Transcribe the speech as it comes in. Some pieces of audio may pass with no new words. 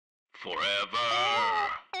Forever.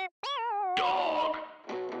 Dog.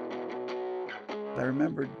 I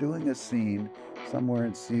remember doing a scene somewhere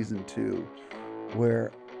in season 2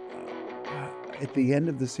 where at the end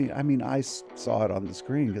of the scene, I mean, I saw it on the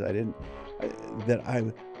screen because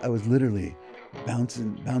I was literally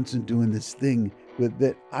bouncing, doing this thing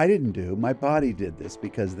that I didn't do. My body did this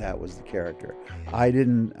because that was the character.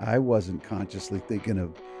 I wasn't consciously thinking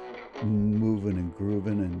of moving and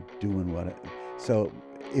grooving and doing so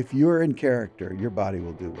if you're in character, your body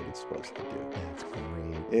will do what it's supposed to do. That's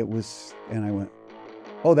great. It was, and I went,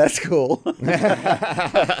 oh, that's cool.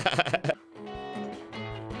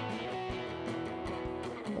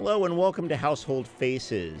 Hello and welcome to Household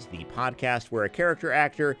Faces, the podcast where a character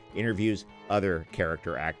actor interviews other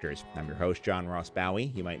character actors. I'm your host, John Ross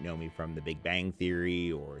Bowie. You might know me from The Big Bang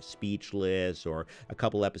Theory or Speechless or a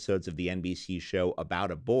couple episodes of the NBC show About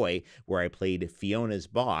a Boy, where I played Fiona's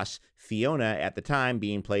boss, Fiona at the time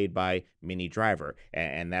being played by Minnie Driver.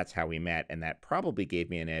 And that's how we met, and that probably gave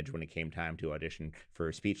me an edge when it came time to audition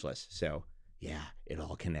for Speechless. So yeah, it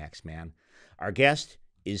all connects, man. Our guest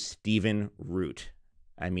is Stephen Root.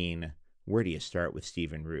 I mean, where do you start with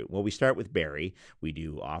Stephen Root? Well, we start with Barry. We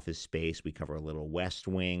do Office Space. We cover a little West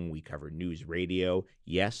Wing. We cover NewsRadio.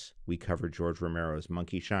 Yes, we cover George Romero's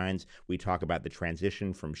Monkeyshines. We talk about the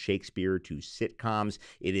transition from Shakespeare to sitcoms.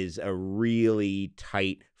 It is a really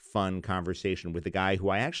tight, fun conversation with a guy who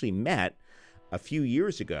I actually met a few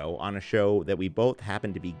years ago on a show that we both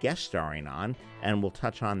happened to be guest starring on, and we'll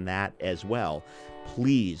touch on that as well.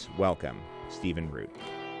 Please welcome Stephen Root.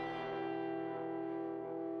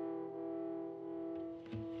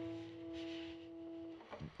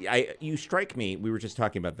 You strike me. We were just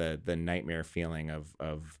talking about the nightmare feeling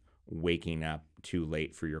of waking up too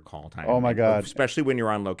late for your call time. Oh my God! Especially when you're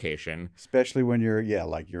on location. Especially when you're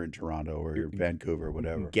like you're in Toronto or you're Vancouver or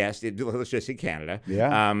whatever. Guest. Let's just say Canada.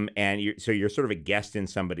 Yeah. And you're sort of a guest in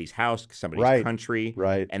somebody's house, somebody's country.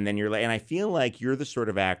 Right. And then you're like, and I feel like you're the sort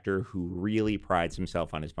of actor who really prides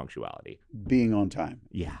himself on his punctuality. Being on time.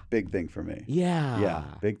 Yeah. Big thing for me. Yeah. Yeah.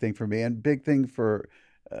 Big thing for me, and big thing for.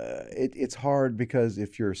 It's hard because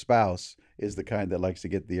if your spouse is the kind that likes to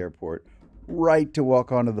get to the airport right to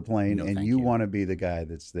walk onto the plane, and you want to be the guy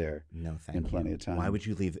that's there in plenty of time. Why would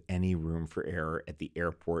you leave any room for error at the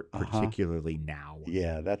airport, particularly now?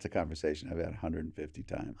 Yeah, that's a conversation I've had 150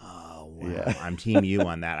 times. Oh, wow. Yeah. I'm team you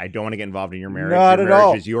on that. I don't want to get involved in your marriage. Not your at marriage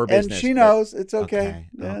all. is your business. And she knows. It's okay. Okay.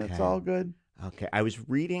 Yeah, Okay. it's all good. Okay.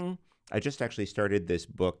 I just actually started this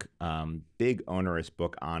book, big onerous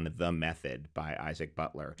book on The Method by Isaac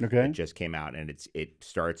Butler. Okay. It just came out, and it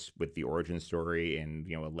starts with the origin story and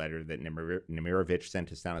a letter that Nemirovich sent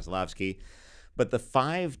to Stanislavski. But the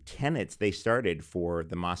 5 tenets they started for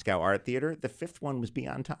the Moscow Art Theater, the 5th one was be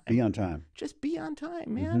on time. Be on time. Just be on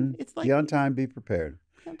time, man. It's like be on time, be prepared.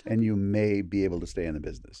 Be on time. And you may be able to stay in the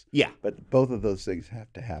business. Yeah. But both of those things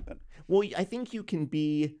have to happen. Well, I think you can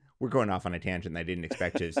be... We're going off on a tangent, and I didn't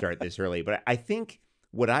expect to start this early, but I think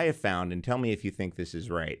what I have found, and tell me if you think this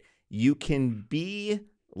is right, you can be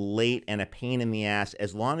late and a pain in the ass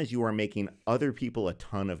as long as you are making other people a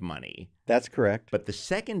ton of money. That's correct. But the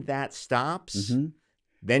second that stops,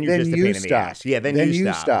 then you're just a pain in the ass. Yeah, then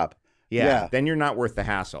you stop. Yeah, then you're not worth the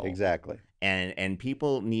hassle. Exactly. And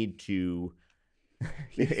people need to...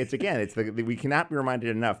 we cannot be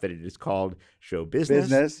reminded enough that it is called show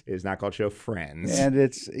business. It is not called show friends. And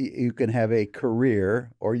you can have a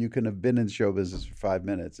career, or you can have been in show business for 5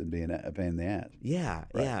 minutes and be a pain in the ass. Yeah,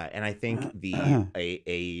 right. Yeah. And I think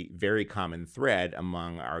a very common thread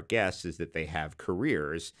among our guests is that they have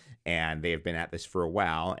careers and they have been at this for a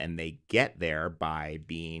while, and they get there by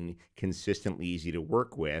being consistently easy to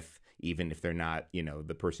work with, even if they're not,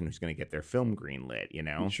 the person who's going to get their film greenlit,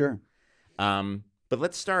 Sure. But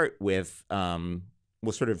let's start with,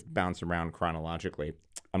 we'll sort of bounce around chronologically.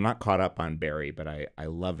 I'm not caught up on Barry, but I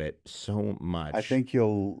love it so much. I think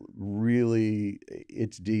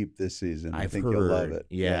it's deep this season. I think you'll love it.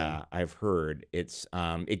 Yeah, I've heard.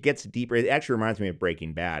 It gets deeper. It actually reminds me of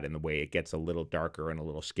Breaking Bad in the way it gets a little darker and a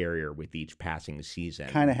little scarier with each passing season.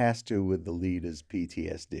 Kind of has to with the lead as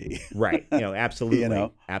PTSD. Right.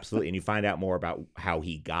 Absolutely. Absolutely. And you find out more about how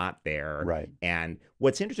he got there. Right. And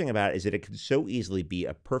what's interesting about it is that it could so easily be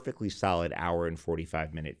a perfectly solid hour and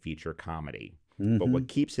 45-minute feature comedy. But what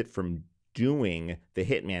keeps it from doing the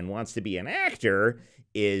hitman wants to be an actor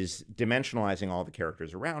is dimensionalizing all the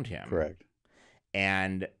characters around him. Correct.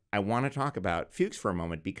 And I want to talk about Fuchs for a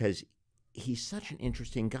moment because he's such an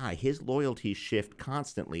interesting guy. His loyalties shift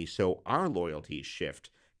constantly, so our loyalties shift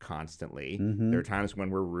constantly. There are times when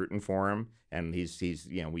we're rooting for him and he's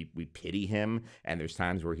we pity him, and there's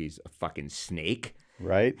times where he's a fucking snake.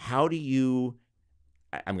 Right. How do you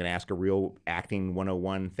I'm going to ask a real acting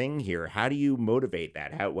 101 thing here. How do you motivate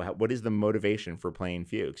that? What is the motivation for playing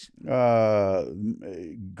Fuchs?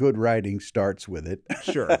 Good writing starts with it.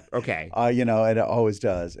 Sure. Okay. You know, it always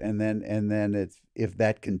does. And then if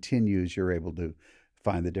that continues, you're able to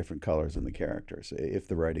find the different colors in the characters if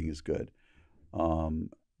the writing is good.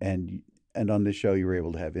 And on this show, you were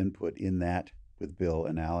able to have input in that with Bill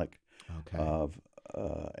and Alec. Okay.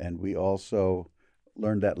 And we also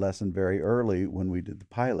learned that lesson very early when we did the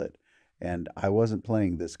pilot. And I wasn't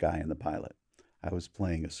playing this guy in the pilot. I was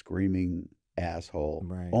playing a screaming asshole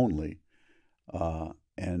only.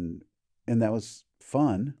 And that was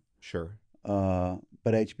fun. Sure. But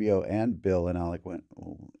HBO and Bill and Alec went,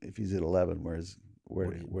 well, if he's at 11, where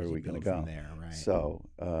are we going to go? From there, right. So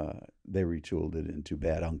they retooled it into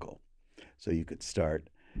Bad Uncle. So you could start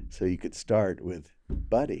with,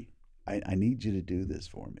 buddy, I need you to do this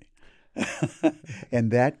for me.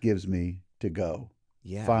 And that gives me to go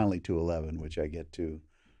finally to 11, which I get to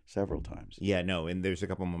several times. Yeah, no, and there's a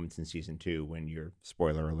couple moments in season 2 when you're,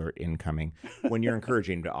 spoiler alert incoming, when you're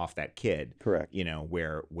encouraging him to off that kid. Correct. You know,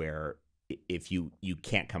 where if you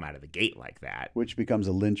can't come out of the gate like that. Which becomes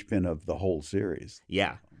a linchpin of the whole series.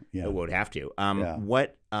 Yeah. It would have to.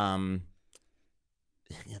 What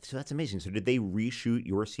so that's amazing. So did they reshoot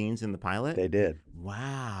your scenes in the pilot? They did.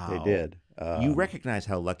 Wow. They did. You recognize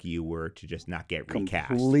how lucky you were to just not get recast.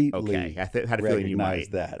 Completely. Okay. I had a feeling you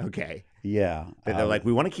might. That. Okay. Yeah. They're like,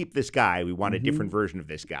 we want to keep this guy. We want a different version of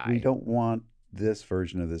this guy. We don't want this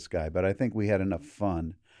version of this guy. But I think we had enough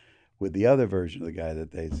fun with the other version of the guy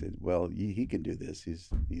that they said, well, he can do this. He's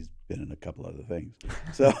been in a couple other things.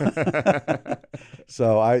 So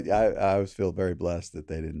so I always feel very blessed that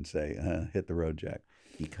they didn't say, hit the road, Jack.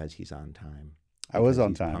 Because he's on time. I was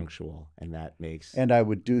on time. Punctual, and that makes... And I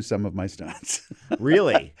would do some of my stunts.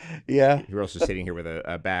 Really? Yeah. You're also sitting here with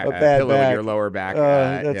a bad pillow back. in your lower back.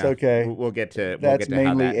 That's okay. We'll get to That's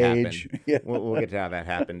how that age. happened. Yeah. We'll get to how that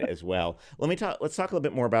happened as well. Let's talk a little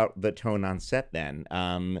bit more about the tone on set then.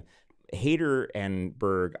 Hader and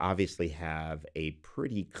Berg obviously have a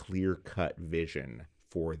pretty clear-cut vision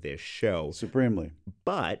for this show. Supremely.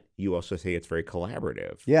 But you also say it's very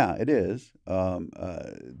collaborative. Yeah, it is.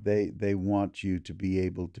 They want you to be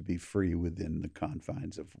able to be free within the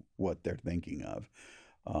confines of what they're thinking of.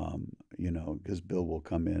 You know, because Bill will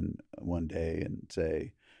come in one day and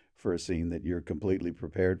say, for a scene that you're completely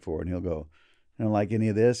prepared for, and he'll go, I don't like any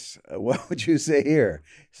of this. What would you say here?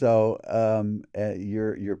 So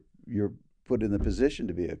you're put in the position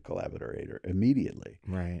to be a collaborator immediately.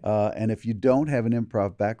 Right. And if you don't have an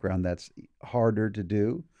improv background, that's harder to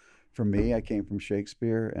do. For me, I came from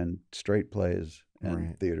Shakespeare and straight plays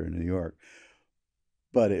and theater in New York.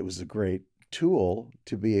 But it was a great tool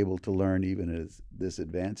to be able to learn even at this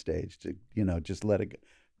advanced age to, you know, just let it go.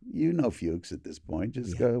 You know Fuchs at this point.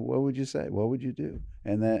 Just go, what would you say? What would you do?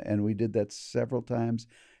 And we did that several times,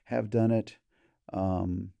 have done it.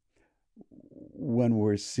 When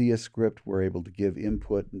we see a script, we're able to give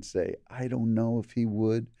input and say, I don't know if he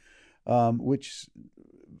would, which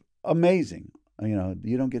amazing. You know,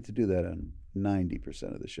 you don't get to do that on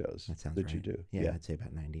 90% of the shows that you do. Yeah, I'd say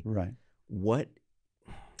about 90. Right.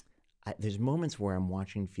 There's moments where I'm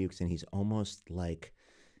watching Fuchs and he's almost like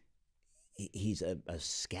he's a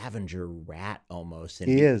scavenger rat almost. And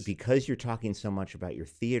he is. Because you're talking so much about your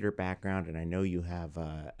theater background, and I know you have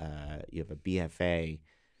a BFA.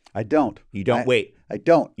 I don't. You don't? Wait. I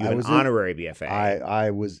don't. You have an honorary BFA.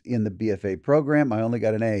 I was in the BFA program. I only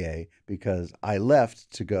got an AA because I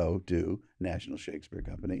left to go do National Shakespeare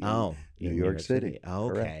Company in New York City.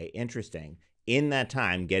 Okay, correct. Interesting. In that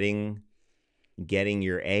time, getting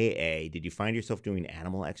your AA, did you find yourself doing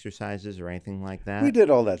animal exercises or anything like that? We did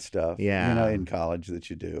all that stuff. Yeah. You know, in college that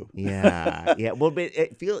you do. Yeah. Yeah. Well, but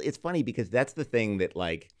it's funny because that's the thing that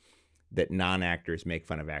non-actors make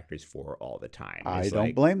fun of actors for all the time. I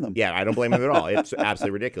don't blame them. Yeah, I don't blame them at all. It's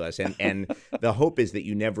absolutely ridiculous. And the hope is that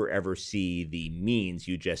you never ever see the means,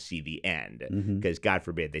 you just see the end. Because God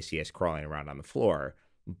forbid they see us crawling around on the floor.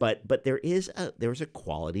 But there's a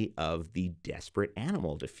quality of the desperate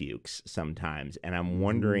animal to Fuchs sometimes. And I'm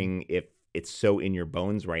wondering if it's so in your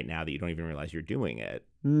bones right now that you don't even realize you're doing it.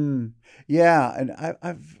 Yeah, and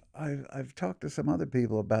I've talked to some other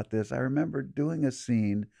people about this. I remember doing a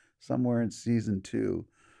scene somewhere in season 2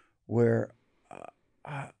 where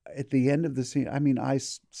at the end of the scene, I mean, I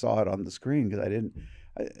saw it on the screen because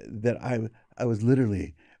I was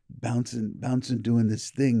literally bouncing, doing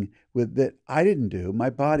this thing that I didn't do.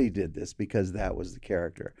 My body did this because that was the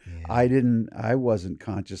character. Yeah. I wasn't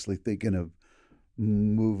consciously thinking of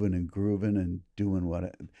moving and grooving and doing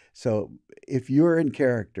so if you're in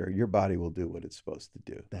character, your body will do what it's supposed to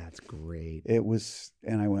do. That's great. It was,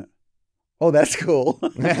 and I went, oh, that's cool.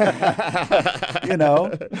 You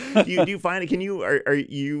know? Do you find it, are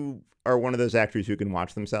you one of those actors who can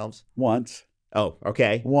watch themselves? Once. Oh,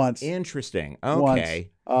 okay. Once. Interesting.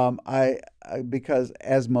 Okay. Once. I because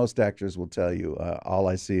as most actors will tell you, all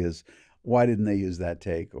I see is, why didn't they use that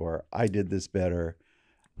take? Or I did this better.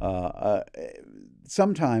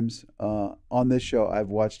 Sometimes on this show, I've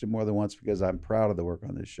watched it more than once because I'm proud of the work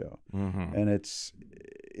on this show. Mm-hmm. And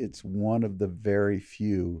it's one of the very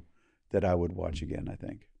few that I would watch again, I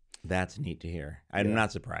think. That's neat to hear. I'm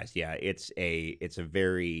not surprised. Yeah, it's a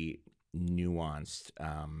very nuanced.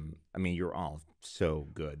 I mean, you're all so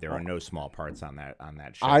good. There are no small parts on that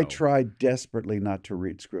show. I tried desperately not to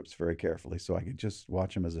read scripts very carefully so I could just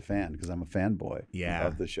watch them as a fan, because I'm a fanboy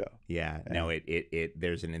of the show. Yeah. No, it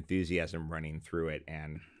there's an enthusiasm running through it,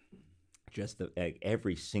 and just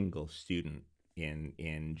every single student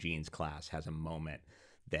in Gene's class has a moment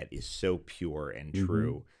that is so pure and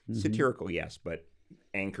true. Mm-hmm. Satirical, yes, but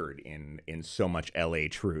anchored in so much LA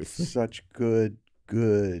truth. Such good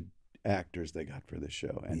actors they got for this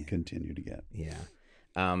show and continue to get. Yeah.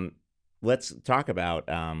 Let's talk about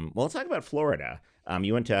Florida.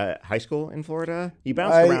 You went to high school in Florida? You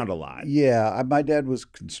bounced around a lot. Yeah. My dad was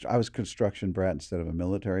I was construction brat instead of a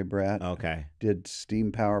military brat. Okay. Did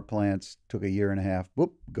steam power plants, took a year and a half,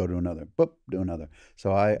 whoop, go to another, whoop, do another.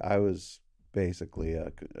 So I was basically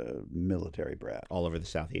a military brat. All over the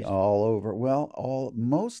Southeast? All over. Well,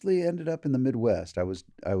 mostly ended up in the Midwest. I was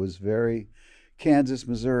very Kansas,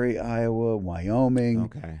 Missouri, Iowa, Wyoming.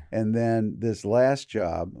 Okay. And then this last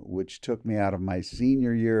job, which took me out of my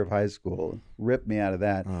senior year of high school, ripped me out of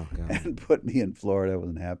that and put me in Florida. I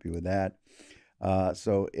wasn't happy with that.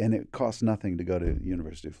 And it cost nothing to go to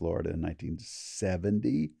University of Florida in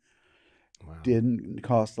 1970. Wow. Didn't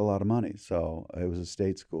cost a lot of money. So it was a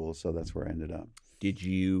state school, so that's where I ended up. Did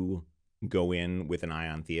you go in with an eye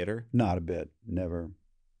on theater? Not a bit. Never.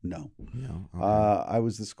 No. Okay. I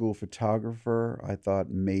was the school photographer. I thought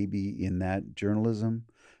maybe in that journalism.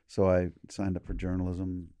 So I signed up for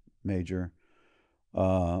journalism major.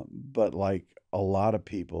 But like a lot of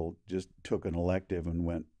people just took an elective and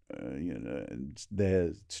went,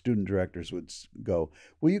 the student directors would go,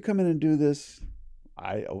 will you come in and do this?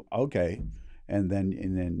 Okay. And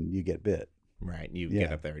then you get bit. Right. You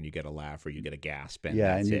get up there and you get a laugh or you get a gasp. And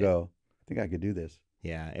and you go, I think I could do this.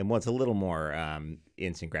 Yeah, and what's a little more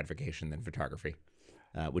instant gratification than photography,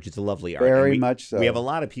 which is a lovely art. Very much so. We have a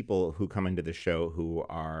lot of people who come into the show who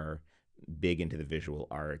are big into the visual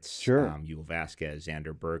arts. Sure. Yul Vasquez,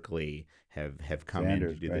 Xander Berkeley have come in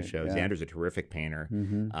to do the show. Yeah. Xander's a terrific painter.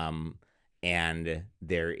 Mm-hmm. And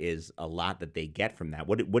there is a lot that they get from that.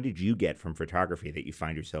 What did you get from photography that you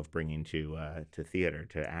find yourself bringing to theater,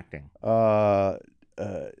 to acting?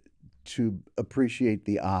 To appreciate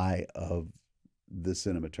the eye of the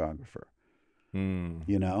cinematographer.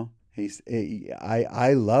 You know,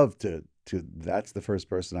 I love to that's the first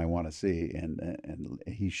person I want to see, and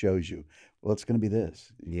he shows you, well, it's going to be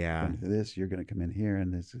this. Yeah. You're going to come in here,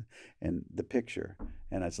 and this, and the picture,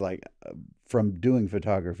 and it's like from doing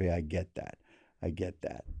photography, I get that,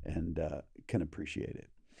 and can appreciate it.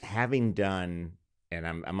 Having done, and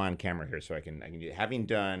I'm on camera here, so I can having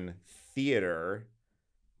done theater,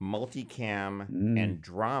 multicam, and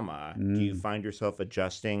drama, do you find yourself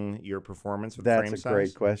adjusting your performance with frame size? That's a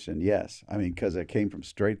great question. Yes. I mean, because I came from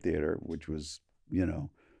straight theater, which was,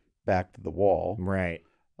 back to the wall. Right.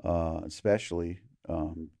 Especially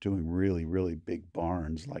doing really, really big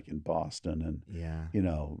barns like in Boston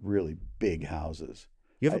and, really big houses.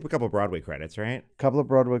 You have a couple of Broadway credits, right? A couple of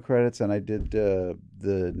Broadway credits, and I did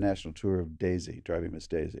the national tour of Daisy, Driving Miss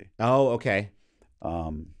Daisy. Oh, okay.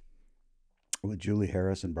 With Julie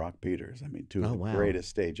Harris and Brock Peters. I mean, two of the greatest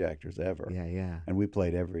stage actors ever. Yeah. And we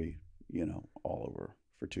played all over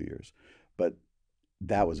for 2 years. But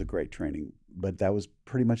that was a great training. But that was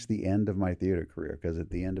pretty much the end of my theater career, because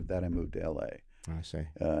at the end of that, I moved to L.A. I see.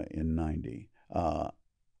 In 90.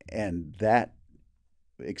 And that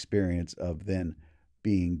experience of then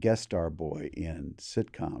being guest star boy in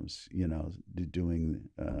sitcoms, doing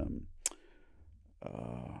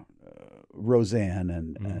Roseanne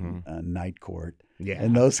and Night Court,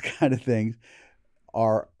 and those kind of things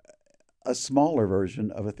are a smaller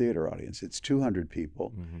version of a theater audience. It's 200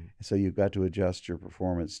 people, so you've got to adjust your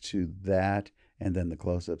performance to that, and then the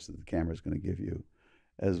close-ups that the camera is going to give you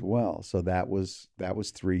as well. So that was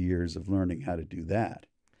 3 years of learning how to do that.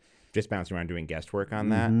 Just bouncing around doing guest work on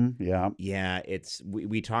that. Yeah. It's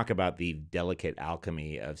we talk about the delicate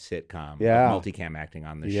alchemy of sitcom, of multicam acting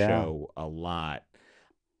on the show a lot.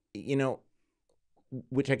 you know,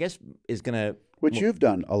 which I guess is going to... Which you've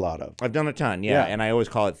done a lot of. I've done a ton, yeah. And I always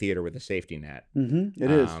call it theater with a safety net. Mm-hmm. It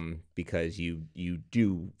is. Because you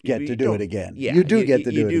do... Get to do it again. Yeah. You do get to do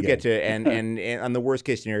it again. You do get to... And on the worst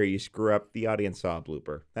case scenario, you screw up, the audience saw a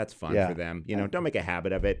blooper. That's fun for them. You know, don't make a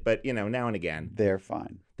habit of it. But, you know, now and again... They're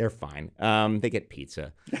fine. They're fine. They get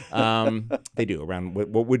pizza. They do, around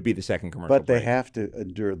what would be the second commercial But they break. have to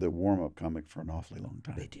endure the warm-up comic for an awfully long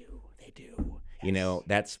time. They do. You know,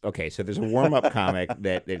 that's okay. So there's a warm-up comic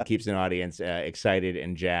that keeps an audience excited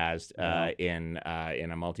and jazzed in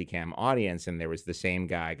a multicam audience. And there was the same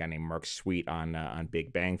guy, a guy named Mark Sweet on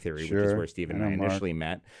Big Bang Theory, which is where Stephen and I initially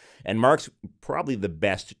met. And Mark's probably the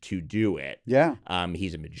best to do it. Yeah.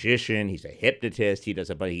 He's a magician. He's a hypnotist. He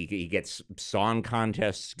does he gets song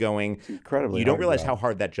contests going. It's incredibly. You don't hard realize job. how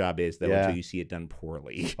hard that job is, though, until you see it done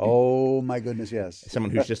poorly. Oh my goodness, yes.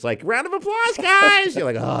 Someone who's just like, round of applause, guys. You're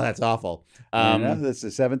like, oh, that's awful. This is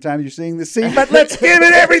the seventh time you're seeing the scene, but let's give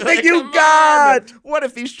it everything you got. What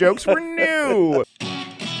if these jokes were new?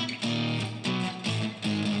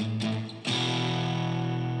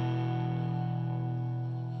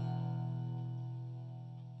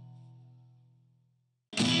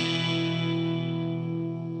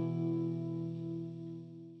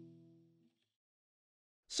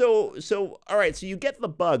 So, all right, so you get the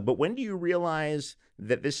bug, but when do you realize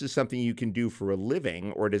that this is something you can do for a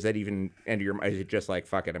living, or does that even enter your mind? Is it just like,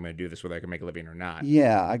 fuck it, I'm going to do this whether I can make a living or not?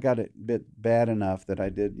 Yeah, I got it a bit bad enough that I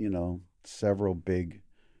did, several big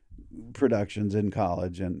productions in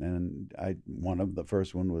college, and one of the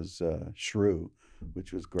first one was Shrew,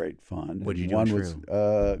 which was great fun. What did you do? One in was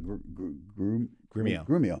Grumio.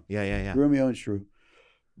 Grumio. Yeah. Grumio and Shrew.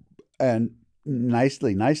 And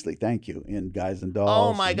nicely, thank you, in Guys and Dolls.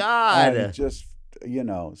 Oh my God. And just,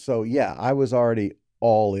 so yeah, I was already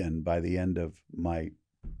all in by the end of my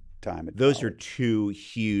time at Those college. are two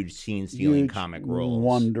huge scene-stealing comic roles.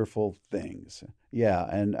 Wonderful things. Yeah,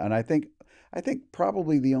 and I think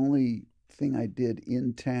probably the only thing I did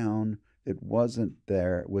in town that wasn't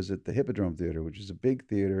there was at the Hippodrome Theater, which is a big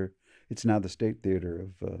theater. It's now the State Theater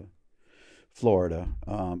of Florida,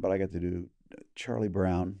 but I got to do Charlie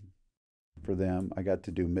Brown for them. I got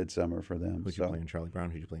to do Midsummer for them. Who'd you play in Charlie Brown?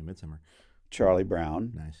 Who'd you play in Midsummer? Charlie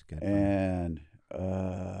Brown. Nice, good. And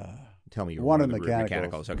tell me, you're one of the the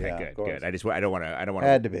mechanicals. Okay, Yeah, good. I don't want to.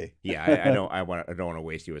 Had to be. Yeah, I don't want to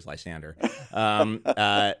waste you as Lysander.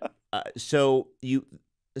 So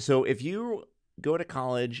if you go to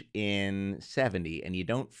college in 70 and you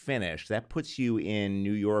don't finish, that puts you in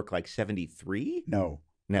New York like 73? No,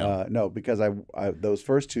 because I those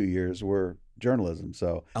first 2 years were journalism,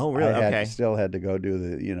 so oh really? I still had to go do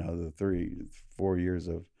the the 3-4 years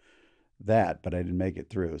of that, but I didn't make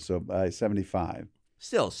it through. So by 75.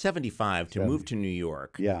 Still, 75 to move to New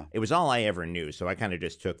York. Yeah. It was all I ever knew, so I kind of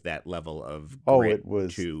just took that level of it grit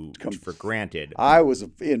was for granted. I was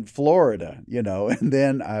in Florida, and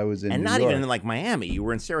then I was in and New not York. even in like Miami. You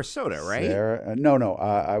were in Sarasota, right? No.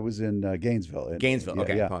 I was in Gainesville. Gainesville.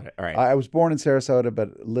 Okay. Yeah. All right. I was born in Sarasota,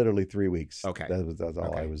 but literally 3 weeks. Okay. That's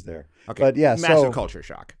all I was there. Okay. But yeah, massive culture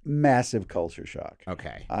shock. Massive culture shock.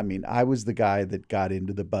 Okay. I mean, I was the guy that got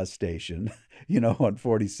into the bus station, on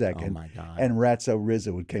 42nd. Oh my God. And Ratso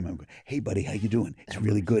Rizzo would come and go, "Hey, buddy, how you doing? It's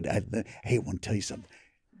really good. Hey, I want to tell you something.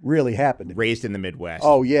 Really happened." Raised in the Midwest.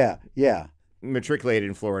 Oh yeah. Matriculated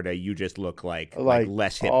in Florida, you just look like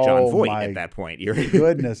less hip John Voight at that point.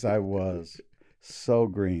 Goodness, I was so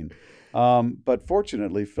green. But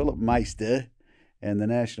fortunately, Philip Meister and the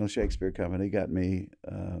National Shakespeare Company got me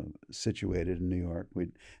situated in New York.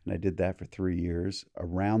 And I did that for 3 years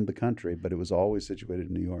around the country, but it was always situated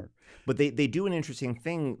in New York. But they do an interesting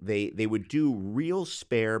thing. They would do real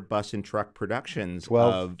spare bus and truck productions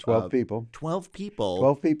 12 people. 12 people.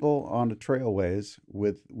 12 people on the trailways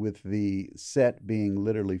with the set being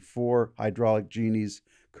literally 4 hydraulic genies,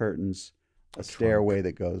 curtains, a stairway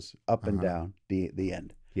that goes up and down, the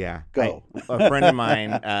end. Yeah. Go. A friend of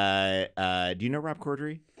mine, do you know Rob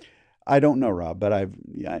Corddry? I don't know Rob, but I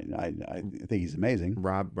think he's amazing.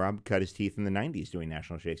 Rob cut his teeth in the 90s doing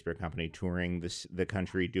National Shakespeare Company, touring the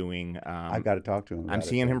country doing... I've got to talk to him about I'm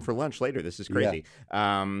seeing him for lunch later. This is crazy.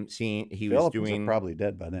 Yeah. Philip was probably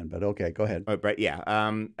dead by then, but okay, go ahead. Oh, right, yeah.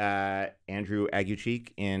 Andrew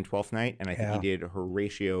Aguecheek in Twelfth Night, and I think he did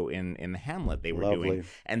Horatio in the Hamlet they were doing.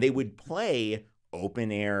 And they would play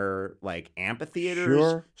open air like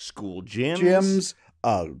amphitheaters, school gyms,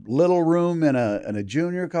 a little room in a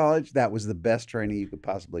junior college, that was the best training you could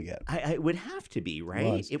possibly get. I would have to be,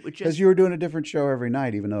 right? It would Because just you were doing a different show every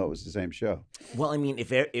night, even though it was the same show. well, I mean,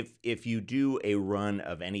 if you do a run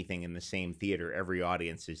of anything in the same theater, every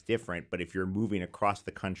audience is different. But if you're moving across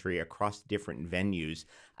the country, across different venues,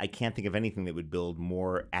 I can't think of anything that would build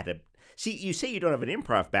more See, you say you don't have an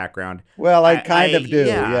improv background. Well, I kind of do.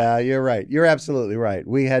 Yeah. Yeah, you're right. You're absolutely right.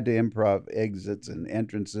 We had to improv exits and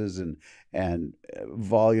entrances and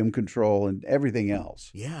volume control and everything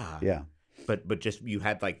else. Yeah. Yeah. But just you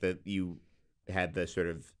had the sort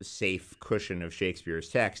of safe cushion of Shakespeare's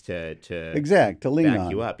text to to lean back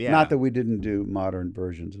on. you up. Yeah. Not that we didn't do modern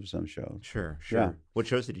versions of some shows. Sure. Yeah. What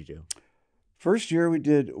shows did you do? First year we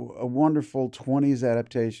did a wonderful 20s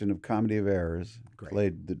adaptation of Comedy of Errors. Great.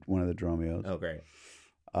 Played one of the Dromios. Oh, great.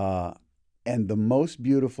 And the most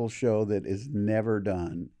beautiful show that is never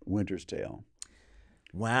done, Winter's Tale.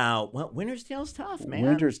 Wow. Well, Winter's Tale's tough, man.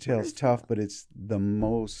 Winter's Tale's tough, but it's the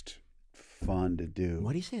most fun to do.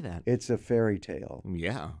 Why do you say that? It's a fairy tale.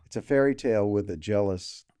 Yeah. It's a fairy tale with a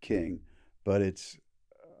jealous king, but it's,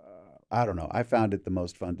 I don't know. I found it the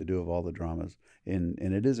most fun to do of all the dramas, and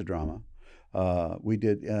it is a drama. We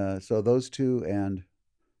did, so those two and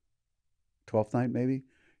Twelfth Night, maybe?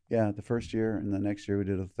 Yeah, the first year, and the next year we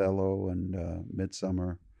did Othello and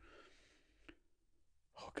Midsummer.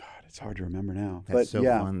 Oh, God, it's hard to remember now. That's but so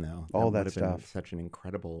yeah, fun, though. all that would have been stuff. Such an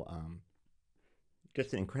incredible,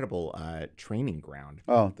 just an incredible training ground.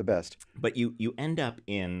 Oh, the best. But you end up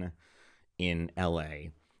in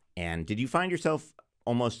L.A. And did you find yourself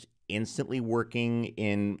almost instantly working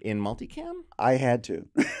in multicam? I had to.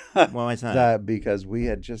 Why is that? Because we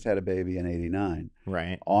had just had a baby in '89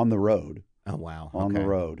 Right. on the road. Oh, wow. On Okay. the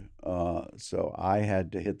road. So I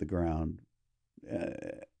had to hit the ground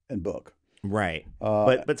and book. Right.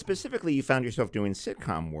 But specifically, you found yourself doing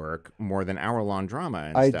sitcom work more than hour-long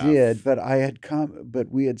drama and stuff. I did, but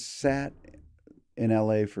we had sat in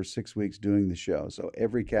LA for 6 weeks doing the show. So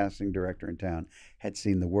every casting director in town had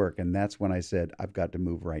seen the work. And that's when I said, I've got to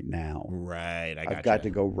move right now. Right. I've got to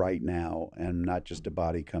go right now, and not just a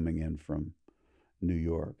body coming in from New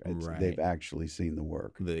York. Right. They've actually seen the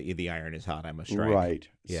work. The iron is hot, I must strike. Right.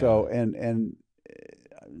 Yeah. So, and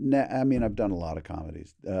I mean, I've done a lot of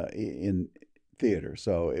comedies in theater.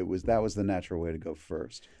 So that was the natural way to go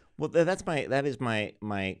first. Well, that is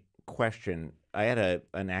my question. I had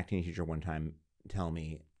an acting teacher one time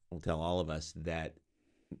tell all of us that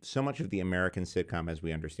so much of the American sitcom, as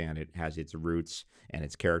we understand it, has its roots and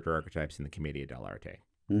its character archetypes in the Commedia dell'arte.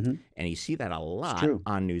 Mm-hmm. And you see that a lot true.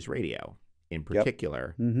 on NewsRadio in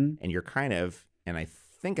particular. Yep. Mm-hmm. And you're kind of, and I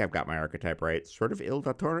think I've got my archetype right, sort of il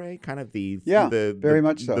dottore, kind of very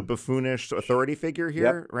much so. The buffoonish authority figure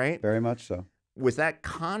here, right? Very much so. Was that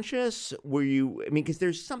conscious? Were you, I mean, because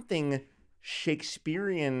there's something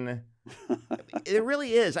Shakespearean. It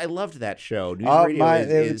really is. I loved that show.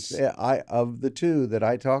 NewsRadio of the two that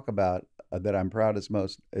I talk about that I'm proudest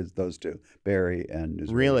most is those two, Barry and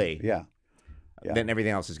NewsRadio. Really? Yeah. Then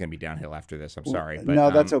everything else is going to be downhill after this. I'm sorry. But, no,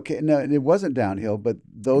 that's okay. No, it wasn't downhill, but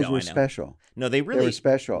those were special. No, they were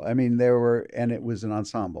special. I mean, and it was an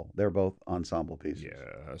ensemble. They're both ensemble pieces.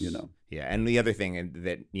 Yes. Yeah, and the other thing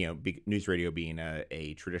that, NewsRadio being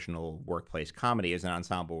a traditional workplace comedy is an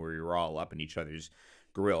ensemble where you're all up in each other's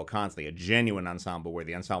grill constantly, a genuine ensemble where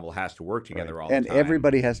the ensemble has to work together all the time. And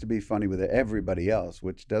everybody has to be funny with everybody else,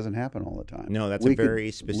 which doesn't happen all the time. No, that's a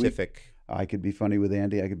very specific... I could be funny with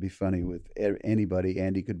Andy. I could be funny with anybody.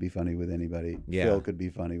 Andy could be funny with anybody. Yeah. Phil could be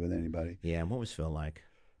funny with anybody. Yeah, and what was Phil like?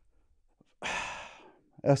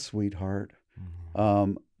 A sweetheart.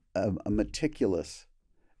 Mm-hmm. A meticulous.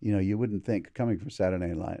 You wouldn't think, coming from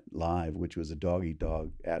Saturday Night Live, which was a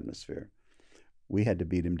dog-eat-dog atmosphere, we had to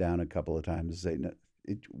beat him down a couple of times and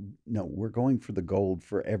say, no, we're going for the gold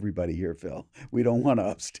for everybody here, Phil. We don't want to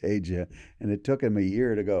upstage you. And it took him a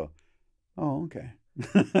year to go, oh, okay.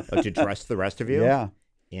 To trust the rest of you? Yeah.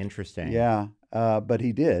 Interesting. Yeah. But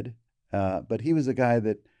he did. But he was a guy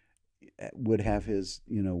that would have his,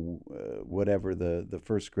 whatever the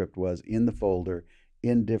first script was, in the folder,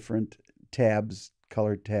 in different tabs,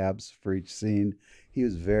 colored tabs for each scene. He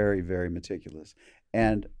was very, very meticulous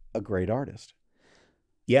and a great artist.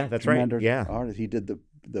 Yeah, that's Tremendous right. Yeah. artist. He did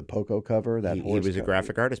the Poco cover. He was a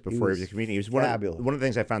graphic artist before he was a comedian. He was fabulous. One of the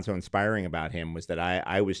things I found so inspiring about him was that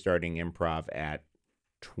I was starting improv at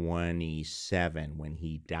 27 when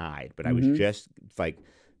he died, but I was just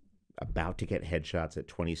about to get headshots at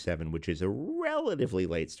 27, which is a relatively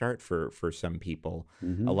late start for some people.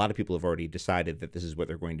 A lot of people have already decided that this is what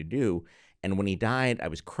they're going to do. And when he died, I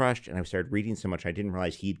was crushed, and I started reading so much I didn't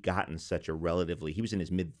realize he'd gotten such a relatively. He was in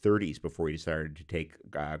his mid-30s before he started to take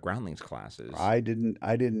groundlings classes. I didn't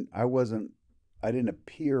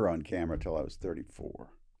appear on camera till I was 34.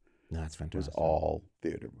 No, that's fantastic. It was all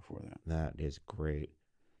theater before that. That is great.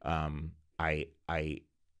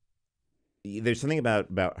 There's something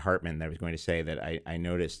about Hartman that I was going to say that I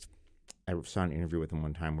noticed. I saw an interview with him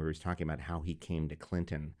one time where he was talking about how he came to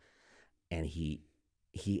Clinton, and he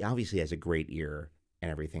obviously has a great ear and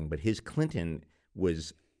everything, but his Clinton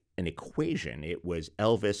was an equation. It was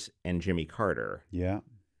Elvis and Jimmy Carter. Yeah.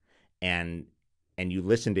 And you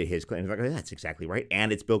listen to his Clinton, like, oh, that's exactly right.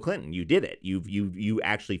 And it's Bill Clinton. You did it. You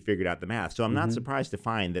actually figured out the math. So I'm not surprised to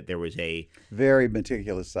find that there was a very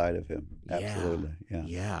meticulous side of him. Absolutely. Yeah.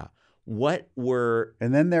 Yeah. What were...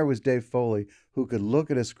 And then there was Dave Foley, who could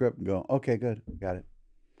look at a script and go, okay, good, got it.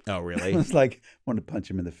 Oh, really? It was like, I wanted to punch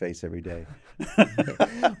him in the face every day.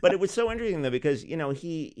 But it was so interesting, though, because,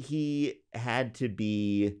 he had to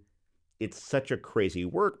be... It's such a crazy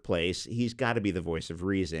workplace. He's got to be the voice of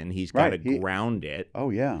reason. He's got to ground it. Oh,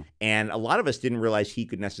 yeah. And a lot of us didn't realize he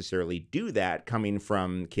could necessarily do that coming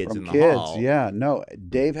from Kids in the Hall. Yeah. No,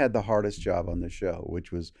 Dave had the hardest job on the show,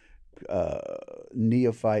 which was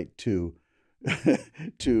neophyte to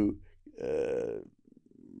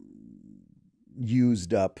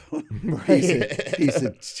used up piece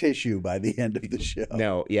of tissue by the end of the show.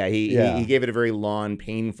 No, yeah, he gave it a very long,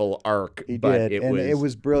 painful arc. He did, it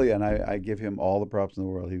was brilliant. I give him all the props in the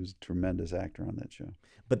world. He was a tremendous actor on that show.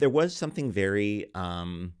 But there was something very.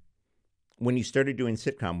 When you started doing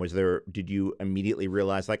sitcom, did you immediately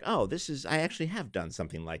realize, like, oh, I actually have done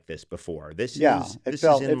something like this before? It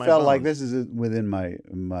felt like this is within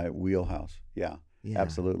my wheelhouse. Yeah,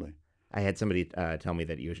 absolutely. I had somebody tell me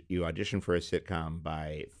that you auditioned for a sitcom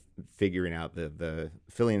by figuring out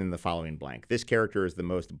filling in the following blank. This character is the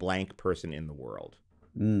most blank person in the world.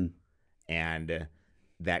 And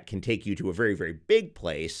that can take you to a very, very big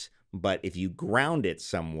place, but if you ground it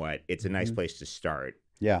somewhat, it's a nice place to start.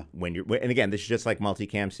 Yeah. And again, this is just like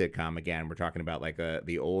multicam sitcom. Again, we're talking about like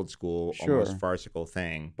the old school, almost farcical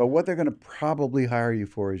thing. But what they're going to probably hire you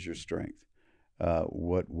for is your strength.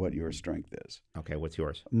 What your strength is. Okay, what's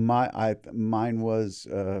yours? Mine was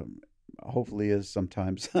hopefully is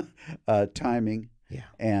sometimes timing. Yeah.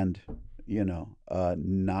 And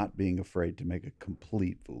not being afraid to make a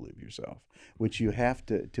complete fool of yourself, which you have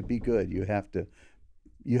to be good. You have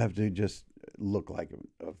to just look like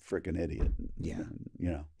a freaking idiot. Yeah.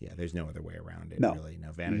 Yeah, there's no other way around it, no. Really.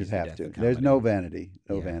 No vanity. You just have to. There's no vanity.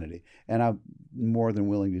 Vanity. And I'm more than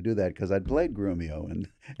willing to do that because I played Grumio and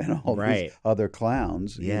all these other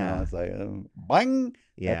clowns. It's like, bang!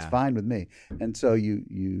 Yeah. That's fine with me. And so you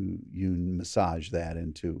massage that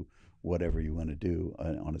into whatever you want to do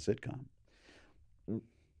on a sitcom.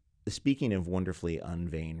 Speaking of wonderfully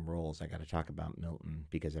unvain roles, I got to talk about Milton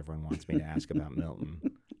because everyone wants me to ask about Milton.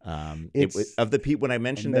 Of the people when I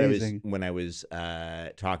mentioned that when I was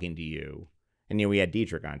talking to you, and we had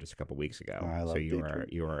Dietrich on just a couple weeks ago. Oh, I love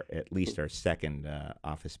Dietrich. You are at least our second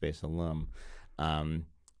Office Space alum.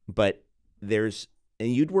 But and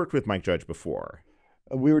you'd worked with Mike Judge before.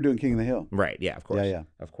 We were doing King of the Hill. Right? Yeah, of course. Yeah,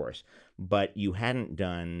 of course. But you hadn't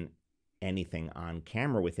done anything on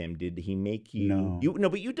camera with him. Did he make you? No.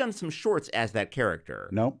 But you've done some shorts as that character.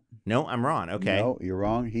 Nope. No, I'm wrong. Okay. No, you're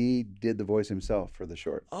wrong. He did the voice himself for the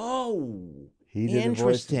short. Oh, he did the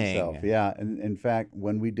voice himself. Yeah, and in fact,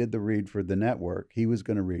 when we did the read for the network, he was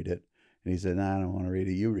going to read it, and he said, "No, I don't want to read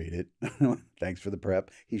it. You read it." Thanks for the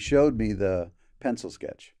prep. He showed me the pencil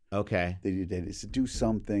sketch. Okay. That he did. He said, "Do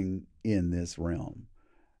something in this realm."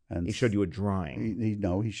 And he showed you a drawing.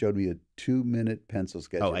 He showed me a 2-minute pencil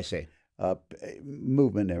sketch. Oh, I see.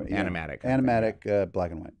 Movement, animatic,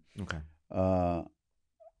 black and white. Okay.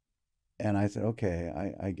 And I said,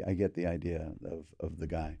 okay, I get the idea of the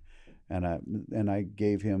guy, and I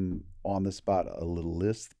gave him on the spot a little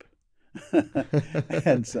lisp,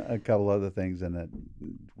 and a couple other things, and it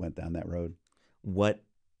went down that road. What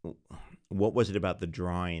was it about the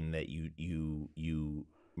drawing that you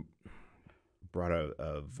brought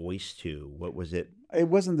a voice to? What was it? It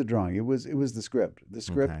wasn't the drawing. It was the script. The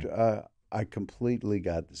script. Okay. I completely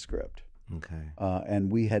got the script. Okay. And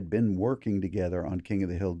we had been working together on King of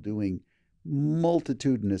the Hill, doing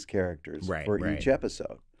multitudinous characters for each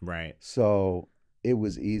episode. Right. So it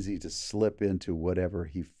was easy to slip into whatever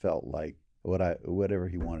he felt like, whatever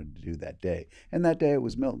he wanted to do that day. And that day it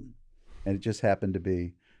was Milton, and it just happened to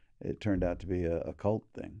be. It turned out to be a cult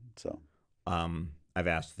thing. So. I've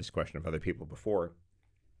asked this question of other people before.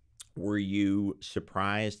 Were you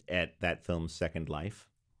surprised at that film's second life?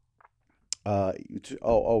 We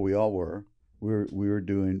all were.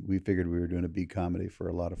 we figured we were doing a B comedy for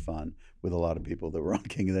a lot of fun with a lot of people that were on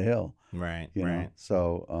King of the Hill. Right. You know?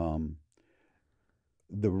 So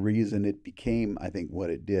the reason it became, I think what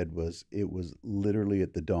it did was it was literally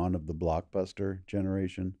at the dawn of the blockbuster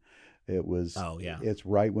generation. It was, Oh, yeah. It's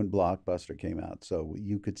right when Blockbuster came out. So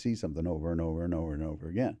you could see something over and over and over and over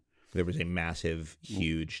again. There was a massive,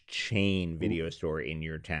 huge chain video store in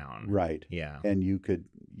your town. Right. Yeah. And you could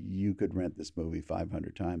rent this movie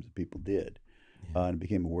 500 times, and people did. And it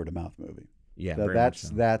became a word of mouth movie. Yeah. So very much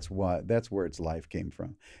so. that's where its life came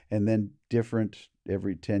from. And then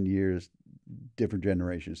every 10 years, different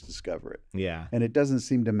generations discover it. Yeah. And it doesn't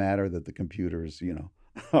seem to matter that the computers,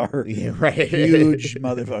 are right. huge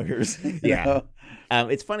motherfuckers. you know?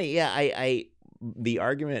 It's funny. Yeah. I the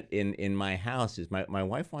argument in my house is my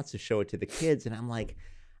wife wants to show it to the kids, and I'm like,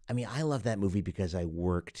 I mean, I love that movie because I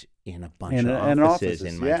worked in a bunch of offices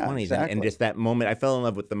in my 20s. Exactly. And just that moment, I fell in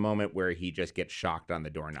love with the moment where he just gets shocked on the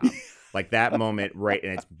doorknob. Like that moment, right?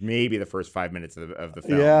 And it's maybe the first 5 minutes of the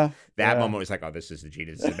film. Yeah. That moment was like, oh, this is the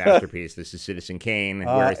genius, this is a masterpiece. This is Citizen Kane.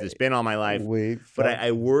 Where has this been all my life? But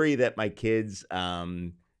I worry that my kids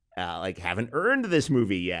haven't earned this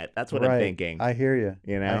movie yet. That's what I'm thinking. I hear you.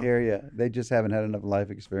 I hear you. They just haven't had enough life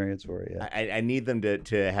experience for it yet. I need them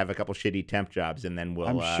to have a couple shitty temp jobs, and then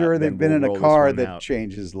I'm sure they've been in a car that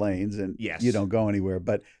changes lanes, and you don't go anywhere.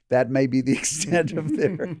 But that may be the extent of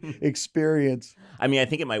their experience. I mean, I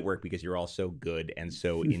think it might work because you're all so good and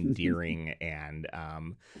so endearing, and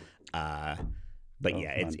but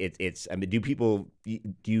it's. I mean, do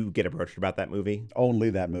you get approached about that movie? Only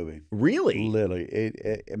that movie. Really? Literally,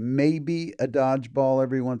 it may be a dodgeball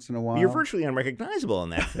every once in a while. You're virtually unrecognizable in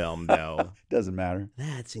that film, though. Doesn't matter.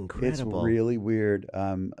 That's incredible. It's really weird.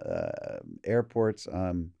 Airports.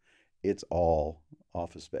 It's all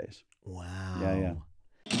Office Space. Wow. Yeah.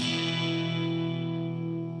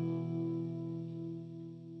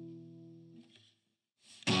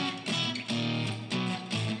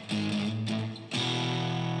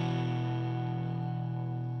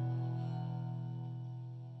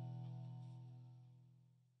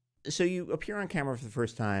 So you appear on camera for the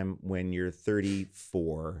first time when you're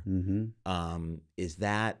 34. Mm-hmm. Is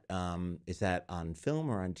that on film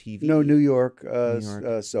or on TV? No, New York,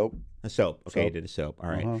 soap. A soap. Okay, Soap. you did a soap. All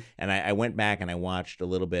right. And I went back and I watched a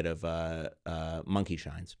little bit of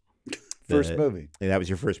Monkeyshines. First movie. That was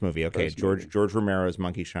your first movie. Okay, George Romero's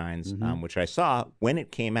Monkeyshines, which I saw when it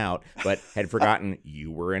came out, but had forgotten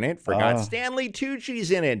you were in it. Forgot Stanley Tucci's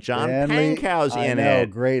in it. John Pankow's in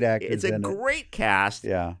it. Great actors. It's a great cast.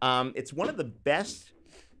 Yeah. It's one of the best.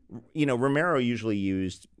 Romero usually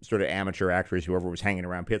used sort of amateur actors, whoever was hanging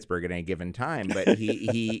around Pittsburgh at any given time, but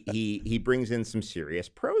he brings in some serious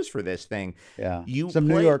pros for this thing. Yeah, some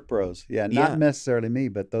New York pros. Yeah, not necessarily me,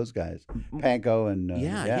 but those guys, Panko and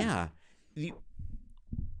yeah.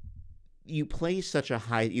 You play such a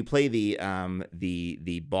high. You play the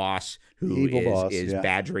boss who is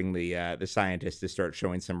badgering the scientist to start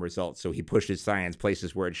showing some results. So he pushes science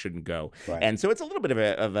places where it shouldn't go, and so it's a little bit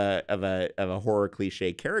of a horror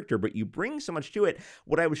cliche character. But you bring so much to it.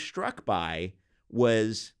 What I was struck by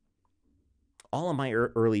was all of my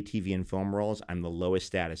early TV and film roles. I'm the lowest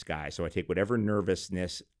status guy, so I take whatever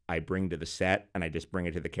nervousness I bring to the set and I just bring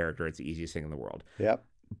it to the character. It's the easiest thing in the world. Yep.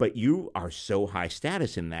 But you are so high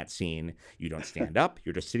status in that scene. You don't stand up.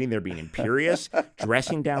 You're just sitting there being imperious,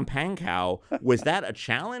 dressing down Pankow. Was that a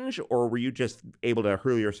challenge, or were you just able to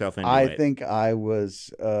hurl yourself into it? I think I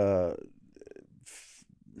was.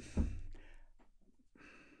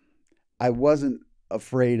 I wasn't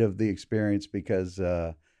afraid of the experience because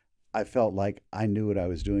I felt like I knew what I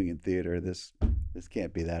was doing in theater. This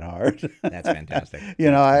can't be that hard. That's fantastic.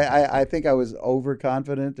 I think I was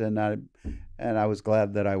overconfident, and I was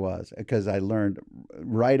glad that I was, because I learned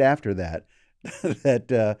right after that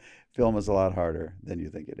that film is a lot harder than you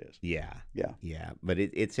think it is. Yeah.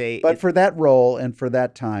 But for that role and for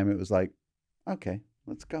that time, it was like, okay,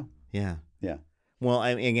 let's go. Yeah. Yeah. Well,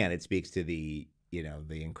 again, it speaks to the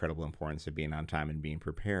incredible importance of being on time and being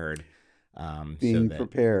prepared. Being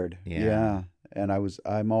prepared. Yeah. And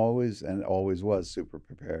I'm always and always was super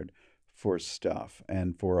prepared for stuff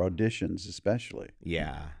and for auditions especially.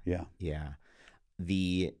 Yeah. Yeah.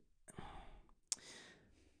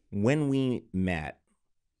 When we met,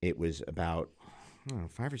 it was about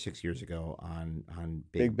 5 or 6 years ago on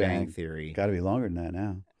Big Bang Theory. Got to be longer than that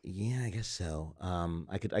now. Yeah, I guess so.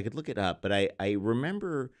 I could look it up, but I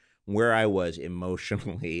remember where I was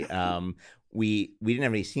emotionally we didn't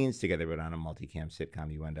have any scenes together, but on a multicam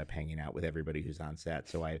sitcom, you end up hanging out with everybody who's on set.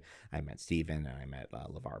 So I met Steven, and I met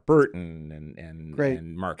LeVar Burton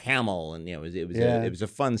and Mark Hamill, and it was a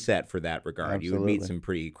fun set for that regard. Absolutely. You would meet some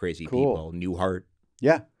pretty crazy people. Newhart.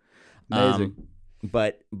 Yeah, amazing.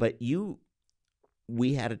 But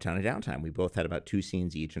we had a ton of downtime. We both had about 2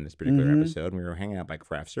 scenes each in this particular episode, and we were hanging out by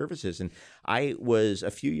craft services. And I was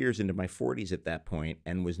a few years into my 40s at that point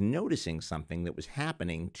and was noticing something that was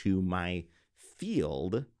happening to my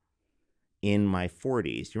field in my 40s.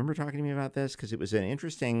 Do you remember talking to me about this? Because it was an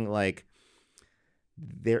interesting,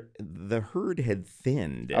 the herd had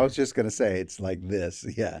thinned. I was just going to say, it's like this.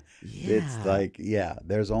 Yeah. It's like,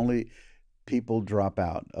 there's only people drop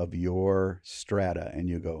out of your strata and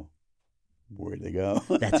you go, where'd they go?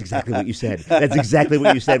 That's exactly what you said. That's exactly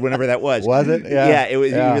what you said whenever that was. Was it? Yeah. Yeah, it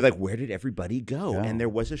was. Yeah. You were like, where did everybody go? Yeah. And there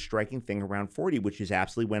was a striking thing around 40, which is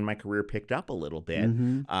absolutely when my career picked up a little bit.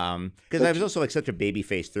 Mm-hmm. Because I was also like such a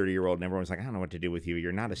baby-faced 30-year-old, and everyone was like, I don't know what to do with you.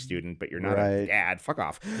 You're not a student, but you're not a dad. Fuck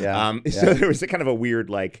off. Yeah. So there was a kind of a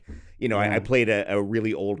weird, I played a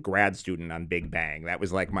really old grad student on Big Bang. That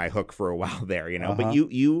was like my hook for a while there, But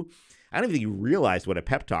you I don't even think you realized what a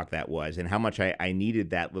pep talk that was and how much I needed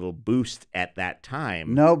that little boost at that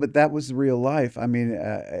time. No, but that was real life. I mean,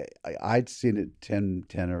 I'd seen it 10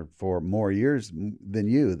 or 4 more years than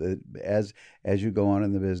you. As you go on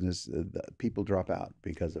in the business, people drop out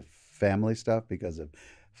because of family stuff, because of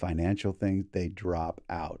financial things. They drop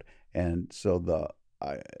out. And so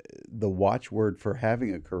the watchword for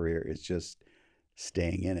having a career is just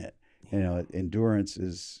staying in it. Endurance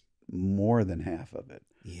is more than half of it.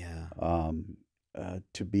 Yeah.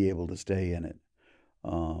 To be able to stay in it.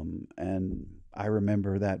 And I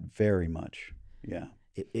remember that very much. Yeah.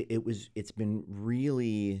 It's been